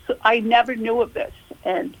 I never knew of this,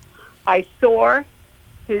 and I saw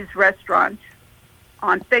his restaurant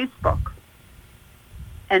on Facebook,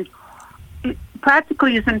 and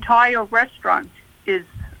practically his entire restaurant is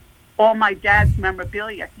all my dad's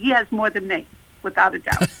memorabilia. He has more than me, without a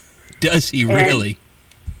doubt. Does he really?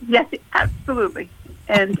 Yes, absolutely.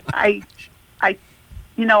 And I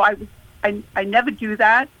never do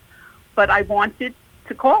that, but I wanted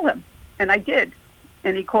to call him, and I did.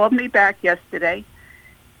 And he called me back yesterday,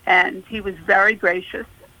 and he was very gracious.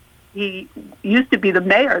 He used to be the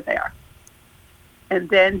mayor there, and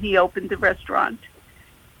then he opened the restaurant.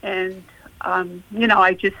 And,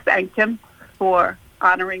 I just thanked him for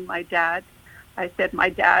honoring my dad. I said, my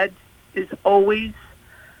dad is always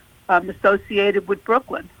associated with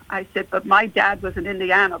Brooklyn. I said, but my dad was an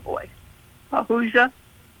Indiana boy, a Hoosier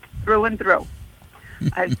through and through.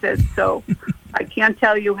 I said, so I can't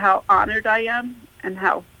tell you how honored I am and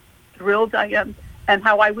how thrilled I am and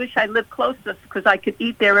how I wish I lived closer because I could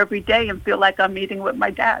eat there every day and feel like I'm eating with my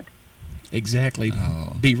dad. Exactly.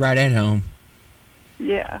 Be right at home.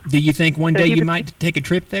 Yeah. Do you think one day you might take a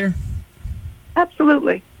trip there?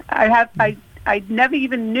 Absolutely. I never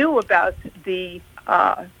even knew about the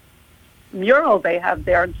mural they have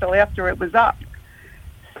there until after it was up.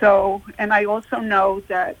 So, and I also know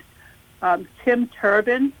that Tim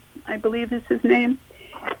Turbin, I believe is his name,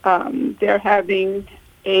 they're having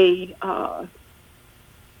a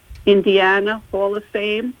Indiana Hall of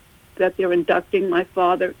Fame that they're inducting my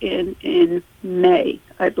father in May,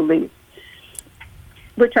 I believe,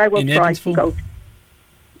 which I will try to go to.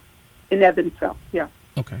 In Evansville, yeah.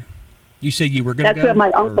 Okay. You said you were going to go? That's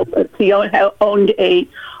where my uncle lives. He owned a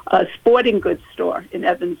sporting goods store in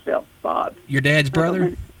Evansville, Bob. Your dad's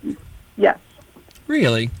brother? Yes.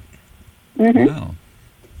 Really? Mm-hmm. Wow.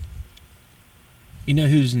 You know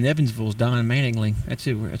who's in Evansville is Don Mattingly. That's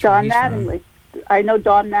who. That's Don where he's Mattingly. I know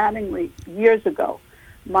Don Mattingly years ago.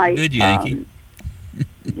 Good Yankee.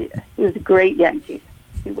 Yeah, he was a great Yankee.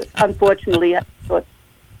 He was unfortunately a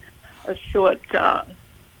short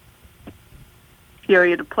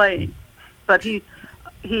period of playing, but he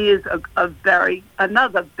is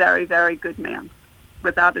another very, very good man,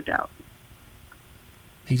 without a doubt.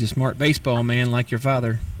 He's a smart baseball man like your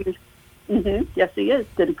father. Mm-hmm. Yes, he is.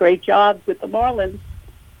 Did a great job with the Marlins.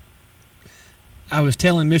 I was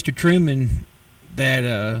telling Mr. Truman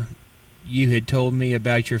that you had told me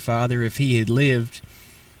about your father, if he had lived,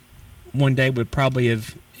 one day would probably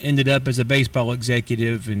have ended up as a baseball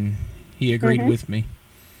executive, and he agreed with me.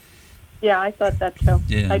 Yeah, I thought that too.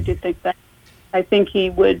 Yeah. I do think that. I think he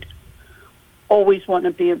would always want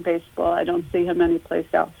to be in baseball. I don't see him anyplace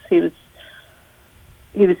else. He was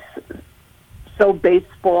so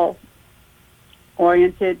baseball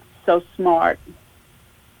oriented, so smart.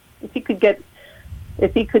 If he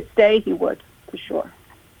could stay, he would, for sure.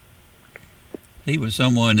 He was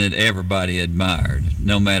someone that everybody admired,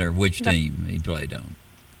 no matter which team he played on.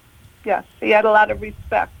 Yes, he had a lot of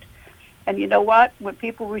respect. And you know what? When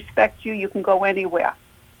people respect you, you can go anywhere.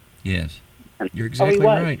 Yes. You're exactly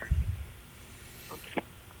right.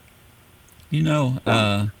 You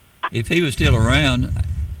know, if he was still around,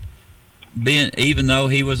 even though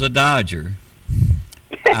he was a Dodger,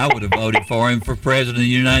 I would have voted for him for President of the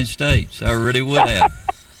United States. I really would have.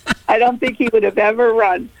 I don't think he would have ever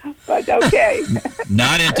run, but okay.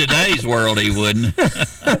 Not in today's world, he wouldn't.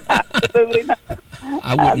 Absolutely not.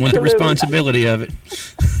 I wouldn't want the responsibility of it.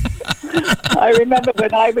 I remember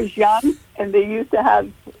when I was young, and they used to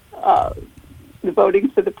have the voting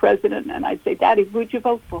for the president, and I'd say, Daddy, who'd you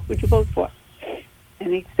vote for? Who'd you vote for?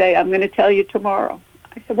 And he'd say, I'm going to tell you tomorrow.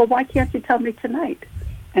 I said, well, why can't you tell me tonight?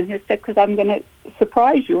 And he said, because I'm going to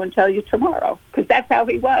surprise you and tell you tomorrow, because that's how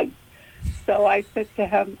he was. So I said to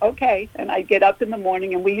him, okay. And I'd get up in the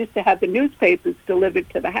morning, and we used to have the newspapers delivered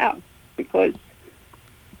to the house, because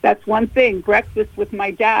that's one thing. Breakfast with my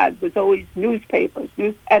dad was always newspapers.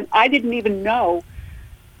 And I didn't even know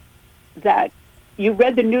that you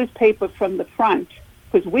read the newspaper from the front,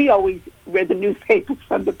 because we always read the newspapers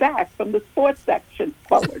from the back, from the sports section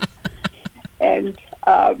forward. And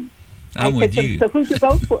I said to him, so who'd you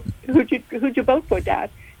vote for? Who'd you vote for,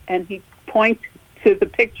 Dad? And he points to the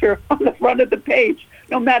picture on the front of the page,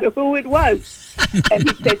 no matter who it was. And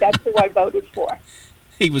he'd say, that's who I voted for.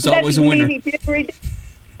 He was always a winner.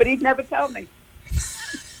 But he'd never tell me.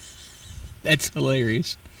 That's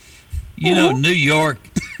hilarious. You know, New York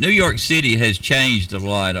City has changed a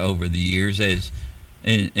lot over the years,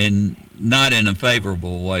 and not in a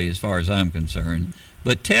favorable way as far as I'm concerned.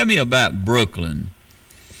 But tell me about Brooklyn.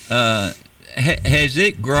 Has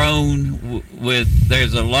it grown with?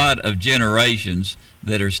 There's a lot of generations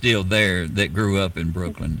that are still there that grew up in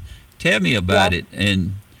Brooklyn. Tell me about it,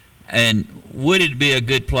 and would it be a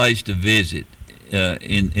good place to visit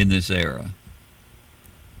in this era?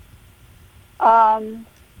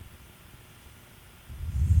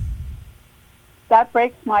 That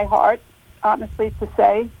breaks my heart, honestly to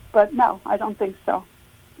say, but no, I don't think so.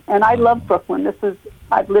 And I love Brooklyn.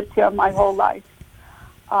 I've lived here my whole life.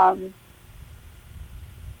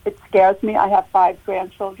 It scares me. I have 5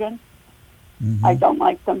 grandchildren. Mm-hmm. I don't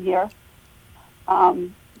like them here.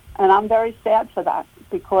 And I'm very sad for that,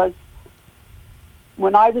 because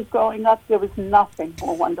when I was growing up, there was nothing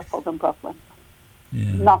more wonderful than Brooklyn.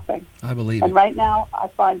 Yeah. Nothing. I believe and it. Right now, I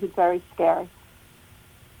find it very scary.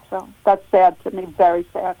 So that's sad to me, very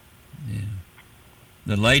sad. Yeah.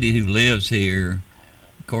 The lady who lives here,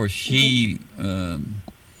 of course, she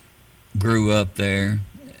grew up there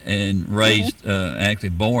and raised, actually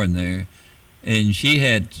born there, and she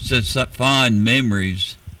had such fond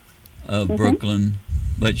memories of Brooklyn,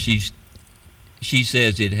 but she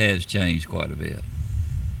says it has changed quite a bit.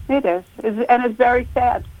 It is, and it's very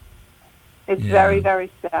sad. It's very,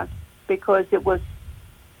 very sad, because it was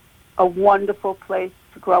a wonderful place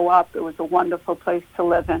to grow up. It was a wonderful place to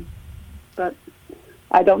live in. But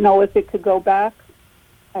I don't know if it could go back.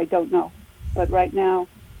 I don't know. But right now,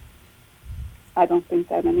 I don't think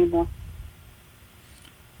that anymore.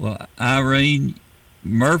 Well, Irene,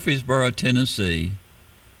 Murfreesboro, Tennessee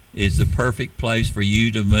is the perfect place for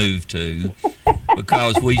you to move to,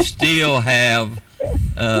 because we still have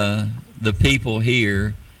the people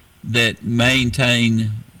here that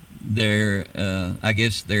maintain their, I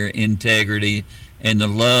guess, their integrity and the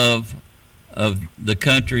love of the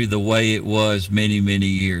country the way it was many, many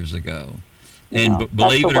years ago. And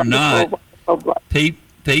believe it or not,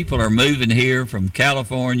 people are moving here from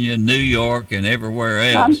California, New York, and everywhere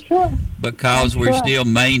else, because we're still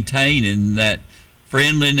maintaining that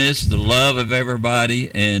friendliness, the love of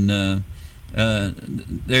everybody, and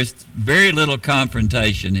there's very little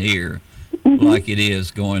confrontation here, like it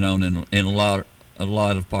is going on in a lot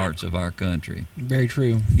of parts of our country. Very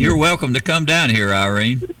true. You're welcome to come down here,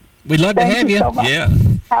 Irene. We'd love to have you. So much. Yeah.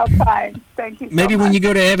 How kind. Thank you so Maybe much. when you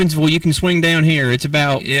go to Evansville, you can swing down here. It's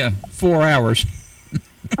about 4 hours.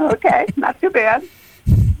 Okay, not too bad.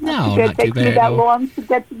 No, it not too takes me bad. that long to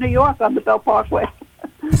get to New York on the Bell Parkway.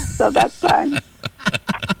 So that's fine.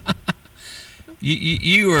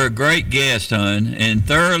 You were a great guest, hon, and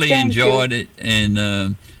thoroughly Thank enjoyed you. it.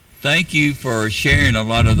 And thank you for sharing a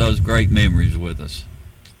lot of those great memories with us.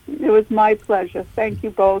 It was my pleasure. Thank you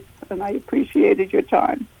both, and I appreciated your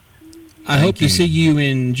time. I hope to see you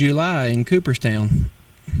in July in Cooperstown.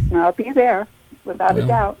 I'll be there, without a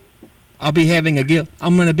doubt. I'll be having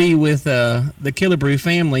I'm going to be with the Killebrew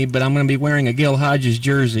family, but I'm going to be wearing a Gil Hodges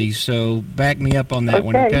jersey, so back me up on that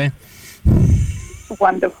one, okay?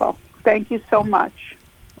 Wonderful. Thank you so much.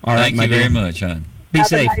 All right, Thank you very much, hon. Be Have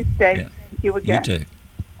safe. a nice day. Yeah. Thank you again. You too.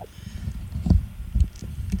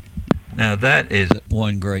 Now, that is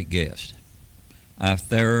one great guest. I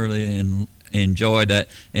thoroughly enjoyed that.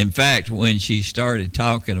 In fact, when she started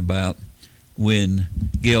talking about when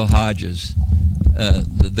Gil Hodges,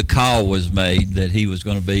 the call was made that he was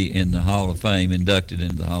going to be in the Hall of Fame, inducted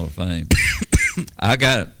into the Hall of Fame, I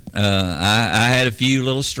had a few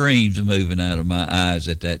little streams moving out of my eyes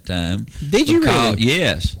at that time. Did you really?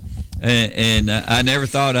 Yes. And I never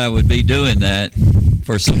thought I would be doing that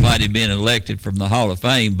for somebody being elected from the Hall of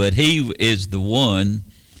Fame, but he is the one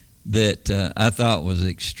that I thought was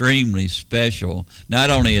extremely special, not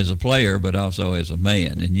only as a player, but also as a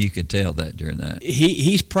man, and you could tell that during that.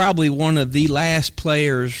 He's probably one of the last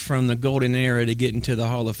players from the golden era to get into the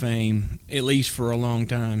Hall of Fame, at least for a long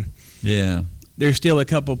time. Yeah. There's still a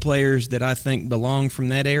couple players that I think belong from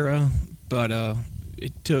that era, but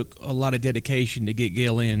it took a lot of dedication to get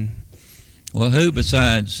Gil in. Well, who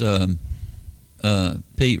besides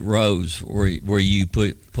Pete Rose were you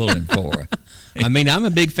pulling for? I mean, I'm a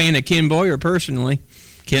big fan of Ken Boyer personally.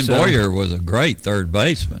 Ken Boyer was a great third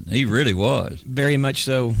baseman. He really was. Very much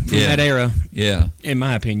so from that era. Yeah. In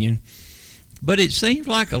my opinion. But it seems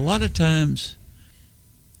like a lot of times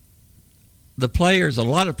a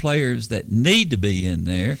lot of players that need to be in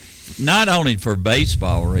there, not only for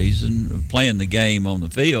baseball reason, playing the game on the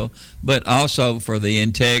field, but also for the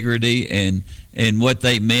integrity and what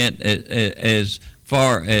they meant as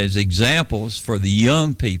far as examples for the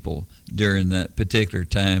young people during that particular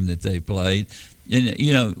time that they played. And,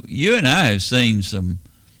 you and I have seen some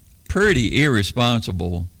pretty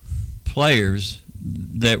irresponsible players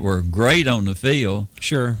that were great on the field.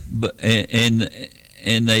 Sure. But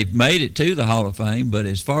and they've made it to the Hall of Fame, but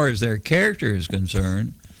as far as their character is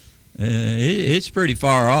concerned, it's pretty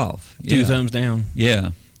far off. Two thumbs down. Yeah.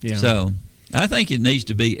 Yeah. So I think it needs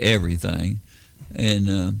to be everything. And,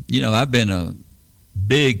 I've been a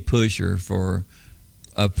big pusher for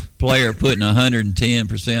a player putting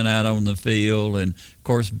 110% out on the field, and of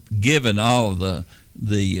course, given all the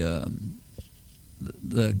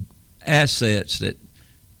assets that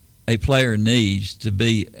a player needs to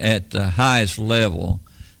be at the highest level.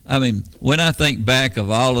 I mean, when I think back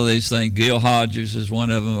of all of these things, Gil Hodges is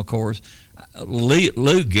one of them, of course. Lou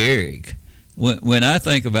Gehrig. When I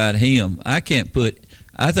think about him, I think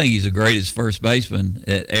he's the greatest first baseman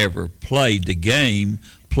that ever played the game.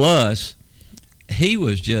 Plus, he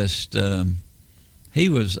was just he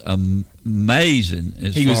was amazing.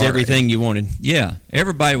 He was everything you wanted. Yeah,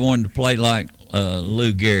 everybody wanted to play like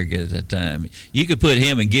Lou Gehrig at that time. You could put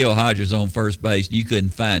him and Gil Hodges on first base. You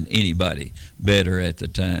couldn't find anybody better at the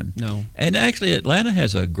time. No. And actually, Atlanta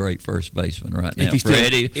has a great first baseman right now.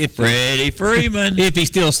 Freddie Freeman. If he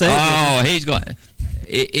still stays. Oh, he's going.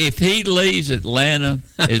 If he leaves Atlanta,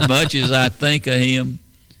 as much as I think of him,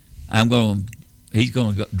 he's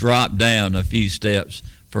going to drop down a few steps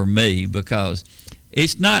for me, because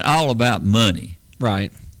it's not all about money.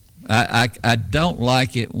 Right. I don't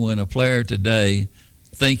like it when a player today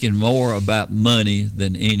thinking more about money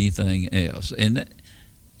than anything else. And,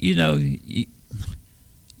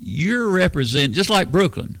 you're representing, just like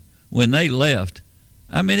Brooklyn, when they left,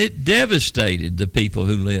 I mean, it devastated the people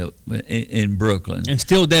who live in Brooklyn. And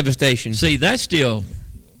still devastation. See, that still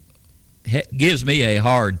gives me a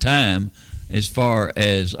hard time as far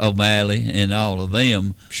as O'Malley and all of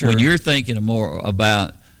them. Sure. When you're thinking more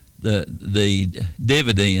about the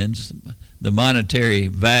dividends, the monetary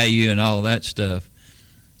value and all that stuff,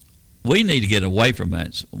 we need to get away from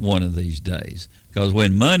that one of these days. Because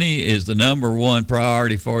when money is the number one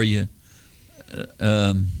priority for you,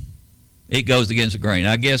 it goes against the grain.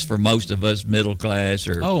 I guess for most of us, middle class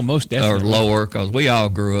or most definitely, or lower, because we all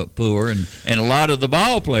grew up poor, and a lot of the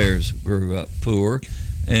ball players grew up poor,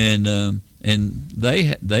 and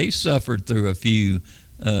they suffered through a few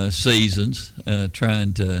seasons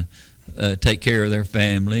trying to take care of their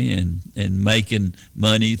family and making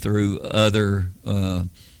money through other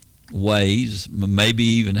ways, maybe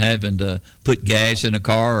even having to put gas in a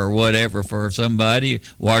car or whatever for somebody,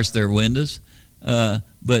 wash their windows.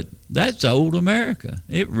 But that's old America.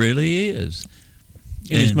 It really is.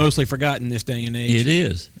 And it's mostly forgotten this day and age. It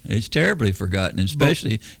is. It's terribly forgotten,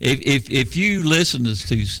 especially if you listen to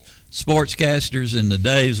sportscasters in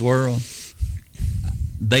today's world,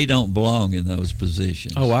 they don't belong in those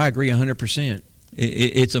positions. Oh, I agree 100%.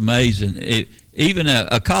 It's amazing. Even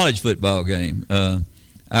a college football game.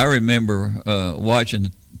 I remember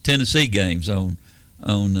watching Tennessee games on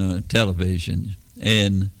television,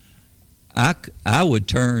 and I would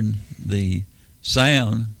turn the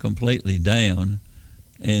sound completely down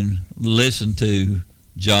and listen to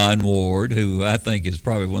John Ward, who I think is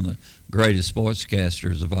probably one of the greatest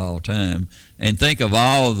sportscasters of all time, and think of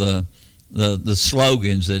all the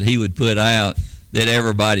slogans that he would put out that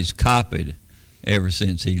everybody's copied ever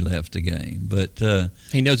since he left the game. But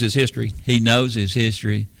he knows his history. He knows his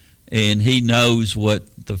history, and he knows what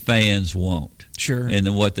the fans want. Sure. And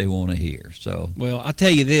then what they want to hear. So. Well, I'll tell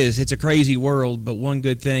you this: it's a crazy world, but one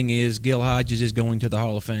good thing is Gil Hodges is going to the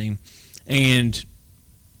Hall of Fame, and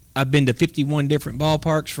I've been to 51 different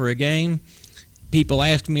ballparks for a game. People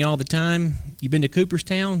ask me all the time, "You been to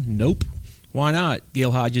Cooperstown?" Nope. Why not?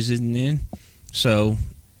 Gil Hodges isn't in. So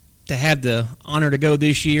to have the honor to go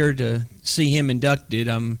this year to see him inducted,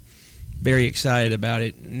 I'm very excited about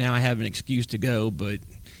it. Now I have an excuse to go, but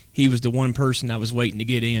he was the one person I was waiting to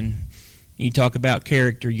get in. You talk about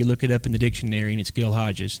character, you look it up in the dictionary, and it's Gil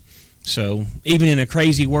Hodges. So even in a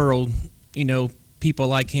crazy world, people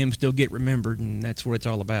like him still get remembered, and that's what it's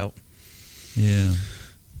all about. Yeah.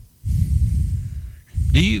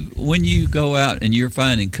 When you go out and you're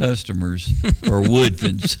finding customers or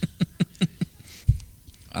Woodfins,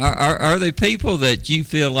 are they people that you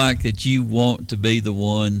feel like that you want to be the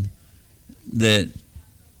one that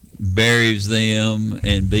buries them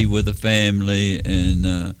and be with the family,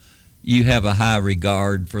 and you have a high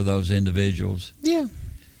regard for those individuals? Yeah.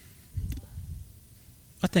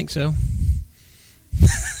 I think so.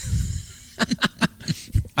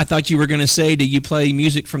 I thought you were going to say, do you play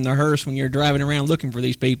music from the hearse when you're driving around looking for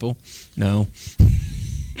these people? No.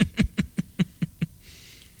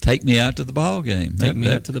 Take me out to the ball game. Take me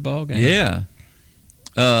out to the ball game.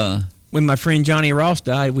 Yeah. When my friend Johnny Ross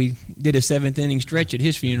died, we did a 7th inning stretch at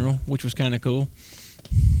his funeral, which was kind of cool.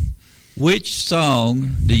 Which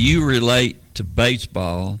song do you relate to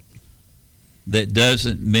baseball that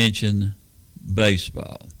doesn't mention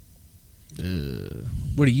baseball?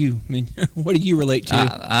 What do you mean? What do you relate to?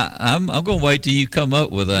 I'm going to wait till you come up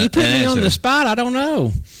with that. You put me on the spot. I don't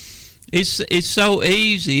know. It's so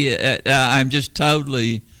easy. I'm just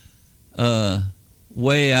totally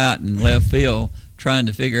way out in left field trying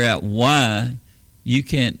to figure out why you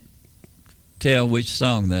can't tell which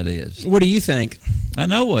song that is. What do you think? I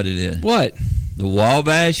know what it is. What? The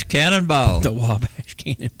Wabash Cannonball. The Wabash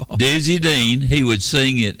Cannonball. Dizzy Dean, he would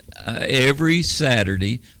sing it every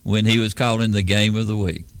Saturday when he was calling the game of the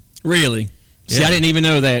week. Really? Yeah. See, I didn't even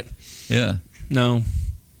know that. Yeah. No.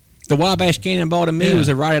 The Wabash Cannonball to me was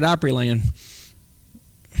a ride at Opryland.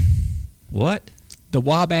 What? The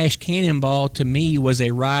Wabash Cannonball to me was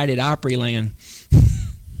a ride at Opryland.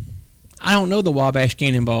 I don't know the Wabash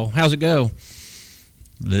Cannonball. How's it go?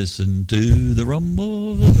 Listen to the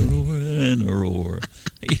rumble and the roar.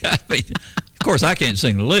 Yeah, I mean, of course, I can't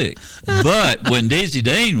sing the lick, but when Dizzy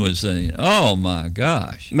Dean was singing, oh my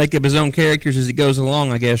gosh! Make up his own characters as he goes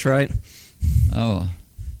along, I guess, right? Oh,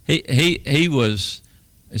 he was,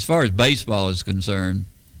 as far as baseball is concerned,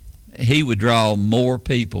 he would draw more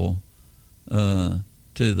people to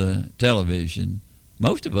the television.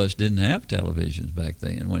 Most of us didn't have televisions back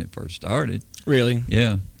then when it first started. Really?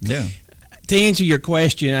 Yeah, yeah. To answer your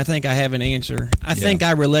question, I think I have an answer. I think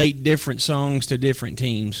I relate different songs to different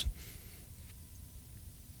teams.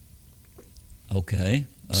 Okay.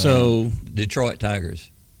 So Detroit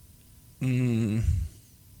Tigers. Something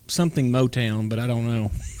Motown, but I don't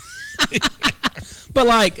know. But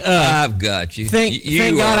like, I've got you. Thank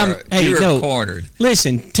God you're cornered.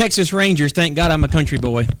 Listen, Texas Rangers. Thank God I'm a country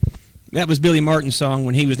boy. That was Billy Martin's song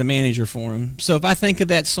when he was the manager for him. So if I think of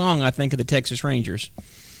that song, I think of the Texas Rangers.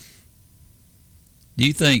 Do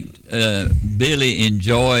you think Billy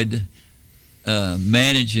enjoyed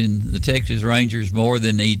managing the Texas Rangers more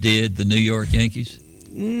than he did the New York Yankees?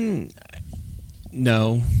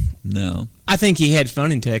 No. I think he had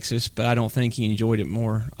fun in Texas, but I don't think he enjoyed it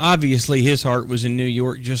more. Obviously, his heart was in New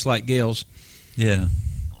York, just like Gil's. Yeah.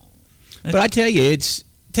 But I tell you, it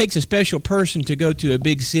takes a special person to go to a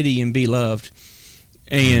big city and be loved.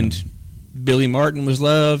 And Billy Martin was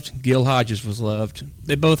loved. Gil Hodges was loved.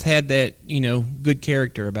 They both had that, good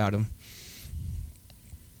character about them,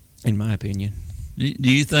 in my opinion.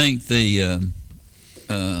 Do you think the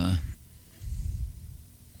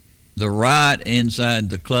riot inside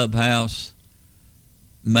the clubhouse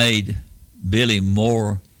made Billy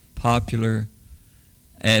more popular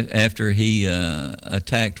after he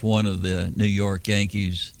attacked one of the New York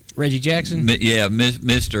Yankees. Reggie Jackson? Yeah,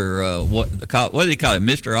 Mr. What do they call it?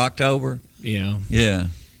 Mr. October? Yeah. Yeah.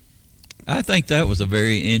 I think that was a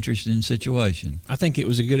very interesting situation. I think it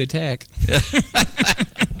was a good attack.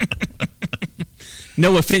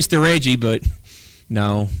 No offense to Reggie, but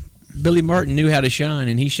no. Billy Martin knew how to shine,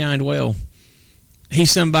 and he shined well. He's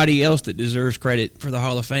somebody else that deserves credit for the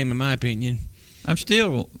Hall of Fame, in my opinion. I'm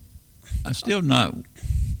still not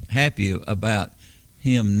happy about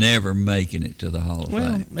him never making it to the Hall of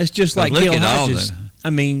Fame. Well, it's just like Gil Hodges. I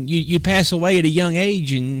mean, you pass away at a young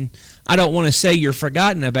age, and I don't want to say you're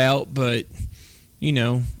forgotten about, but, you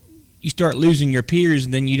know, you start losing your peers,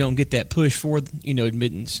 and then you don't get that push for,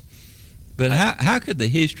 admittance. But how could the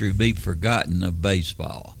history be forgotten of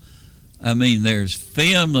baseball? I mean, there's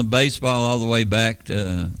film of baseball all the way back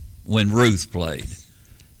to when Ruth played.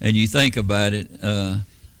 And you think about it,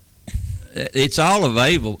 it's all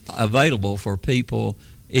available for people.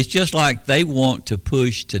 It's just like they want to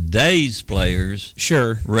push today's players,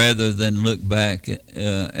 sure, rather than look back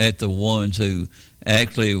at the ones who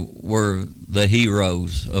actually were the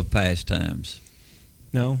heroes of past times.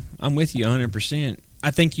 No, I'm with you 100%. I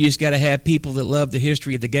think you just got to have people that love the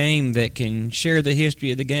history of the game, that can share the history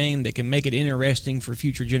of the game, that can make it interesting for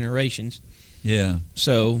future generations. Yeah.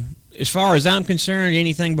 So as far as I'm concerned,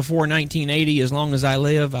 anything before 1980, as long as I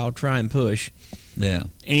live, I'll try and push. Yeah.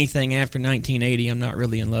 Anything after 1980, I'm not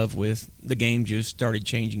really in love with. The game just started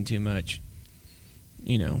changing too much.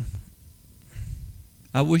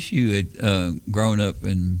 I wish you had grown up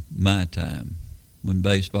in my time when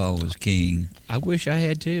baseball was king. I wish I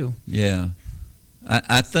had too. Yeah.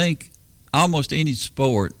 I think almost any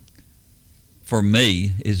sport, for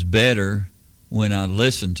me, is better when I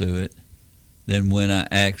listen to it than when I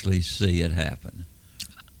actually see it happen.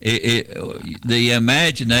 The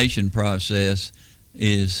imagination process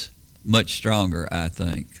is much stronger, I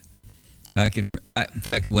think. In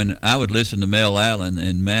fact, when I would listen to Mel Allen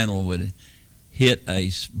and Mantle would hit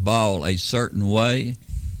a ball a certain way,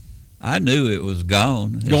 I knew it was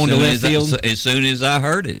gone. Going to left field? As soon as I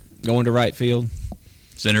heard it. Going to right field?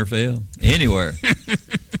 Center field, anywhere.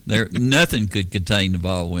 Nothing could contain the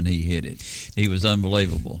ball when he hit it. He was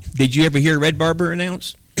unbelievable. Did you ever hear Red Barber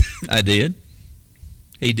announce? I did.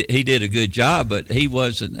 He did a good job, but he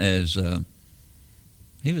wasn't as.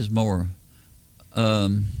 He was more.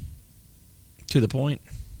 To the point.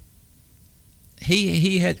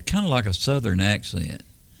 He had kind of like a Southern accent,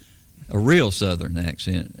 a real Southern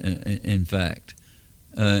accent, in fact,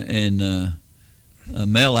 and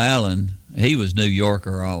Mel Allen. He was New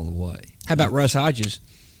Yorker all the way. How about Russ Hodges?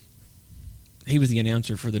 He was the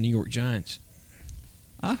announcer for the New York Giants.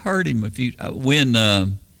 I heard him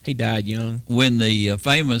when he died young. When the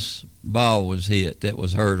famous ball was hit, that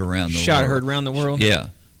was heard around the world. Shot heard around the world. Yeah.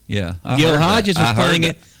 Gil Hodges was playing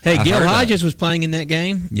it. Hey, Gil Hodges was playing in that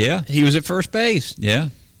game. Yeah. He was at first base. Yeah.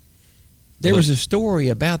 There was a story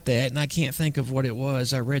about that, and I can't think of what it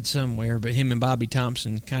was. I read somewhere, but him and Bobby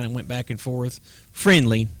Thompson kind of went back and forth,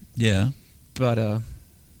 friendly. Yeah. But,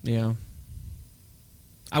 yeah.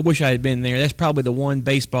 I wish I had been there. That's probably the one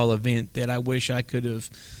baseball event that I wish I could have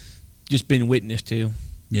just been witness to.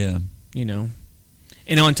 Yeah.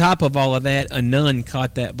 And on top of all of that, a nun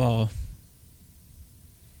caught that ball.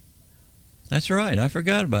 That's right. I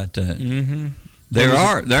forgot about that. Mm-hmm. There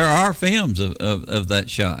are films of that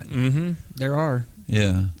shot. Mm-hmm. There are.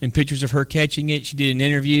 Yeah. And pictures of her catching it. She did an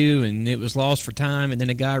interview, and it was lost for time. And then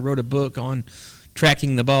a guy wrote a book on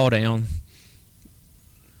tracking the ball down.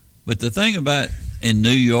 But the thing about in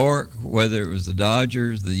New York, whether it was the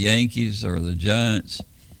Dodgers, the Yankees, or the Giants,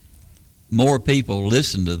 more people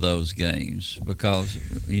listened to those games because,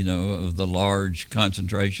 of the large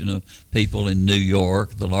concentration of people in New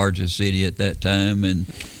York, the largest city at that time.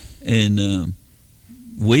 And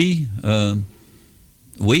we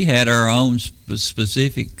had our own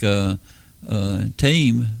specific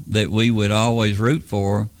team that we would always root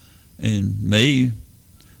for. And me,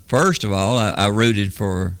 first of all, I rooted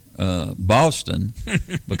for Boston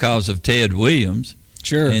because of Ted Williams.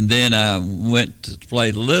 Sure. And then I went to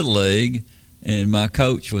play Little League, and my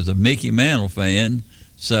coach was a Mickey Mantle fan,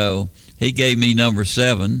 so he gave me number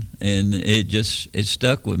 7, and it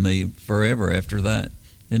stuck with me forever after that.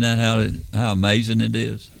 Isn't that how amazing it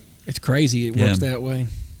is? It's crazy. It works that way.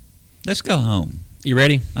 Let's go home. You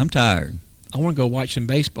ready? I'm tired. I want to go watch some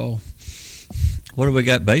baseball. What do we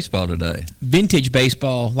got baseball today? Vintage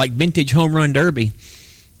baseball, like vintage home run derby.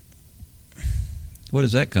 What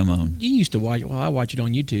does that come on? You used to watch it. Well, I watch it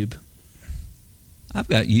on YouTube. I've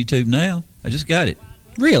got YouTube now. I just got it.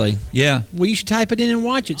 Really? Yeah. Well, you should type it in and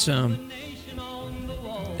watch it some.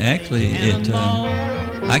 Actually,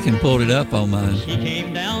 I can pull it up on mine. She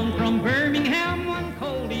came down from Birmingham one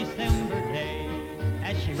cold December day.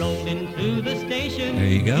 As she rolled into the station, there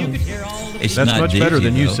you go. That's much better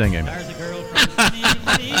than you singing.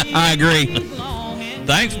 I agree.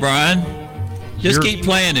 Thanks, Brian. Just keep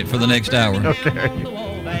playing it for the next hour. Okay.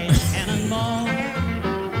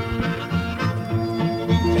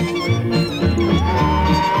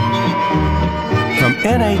 From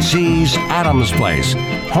NHC's Adams Place,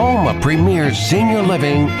 home of premier senior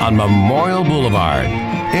living on Memorial Boulevard.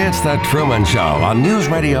 It's The Truman Show on News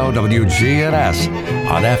Radio WGNS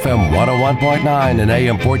on FM 101.9 and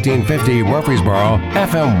AM 1450 Murfreesboro,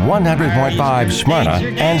 FM 100.5 Smyrna,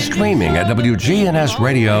 and streaming at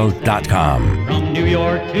WGNSradio.com. From New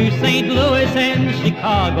York to St. Louis and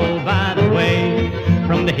Chicago, by the way,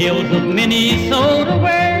 from the hills of Minnesota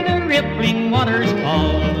where the rippling waters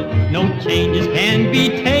fall, no changes can be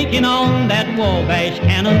taken on that Wabash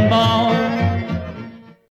Cannonball.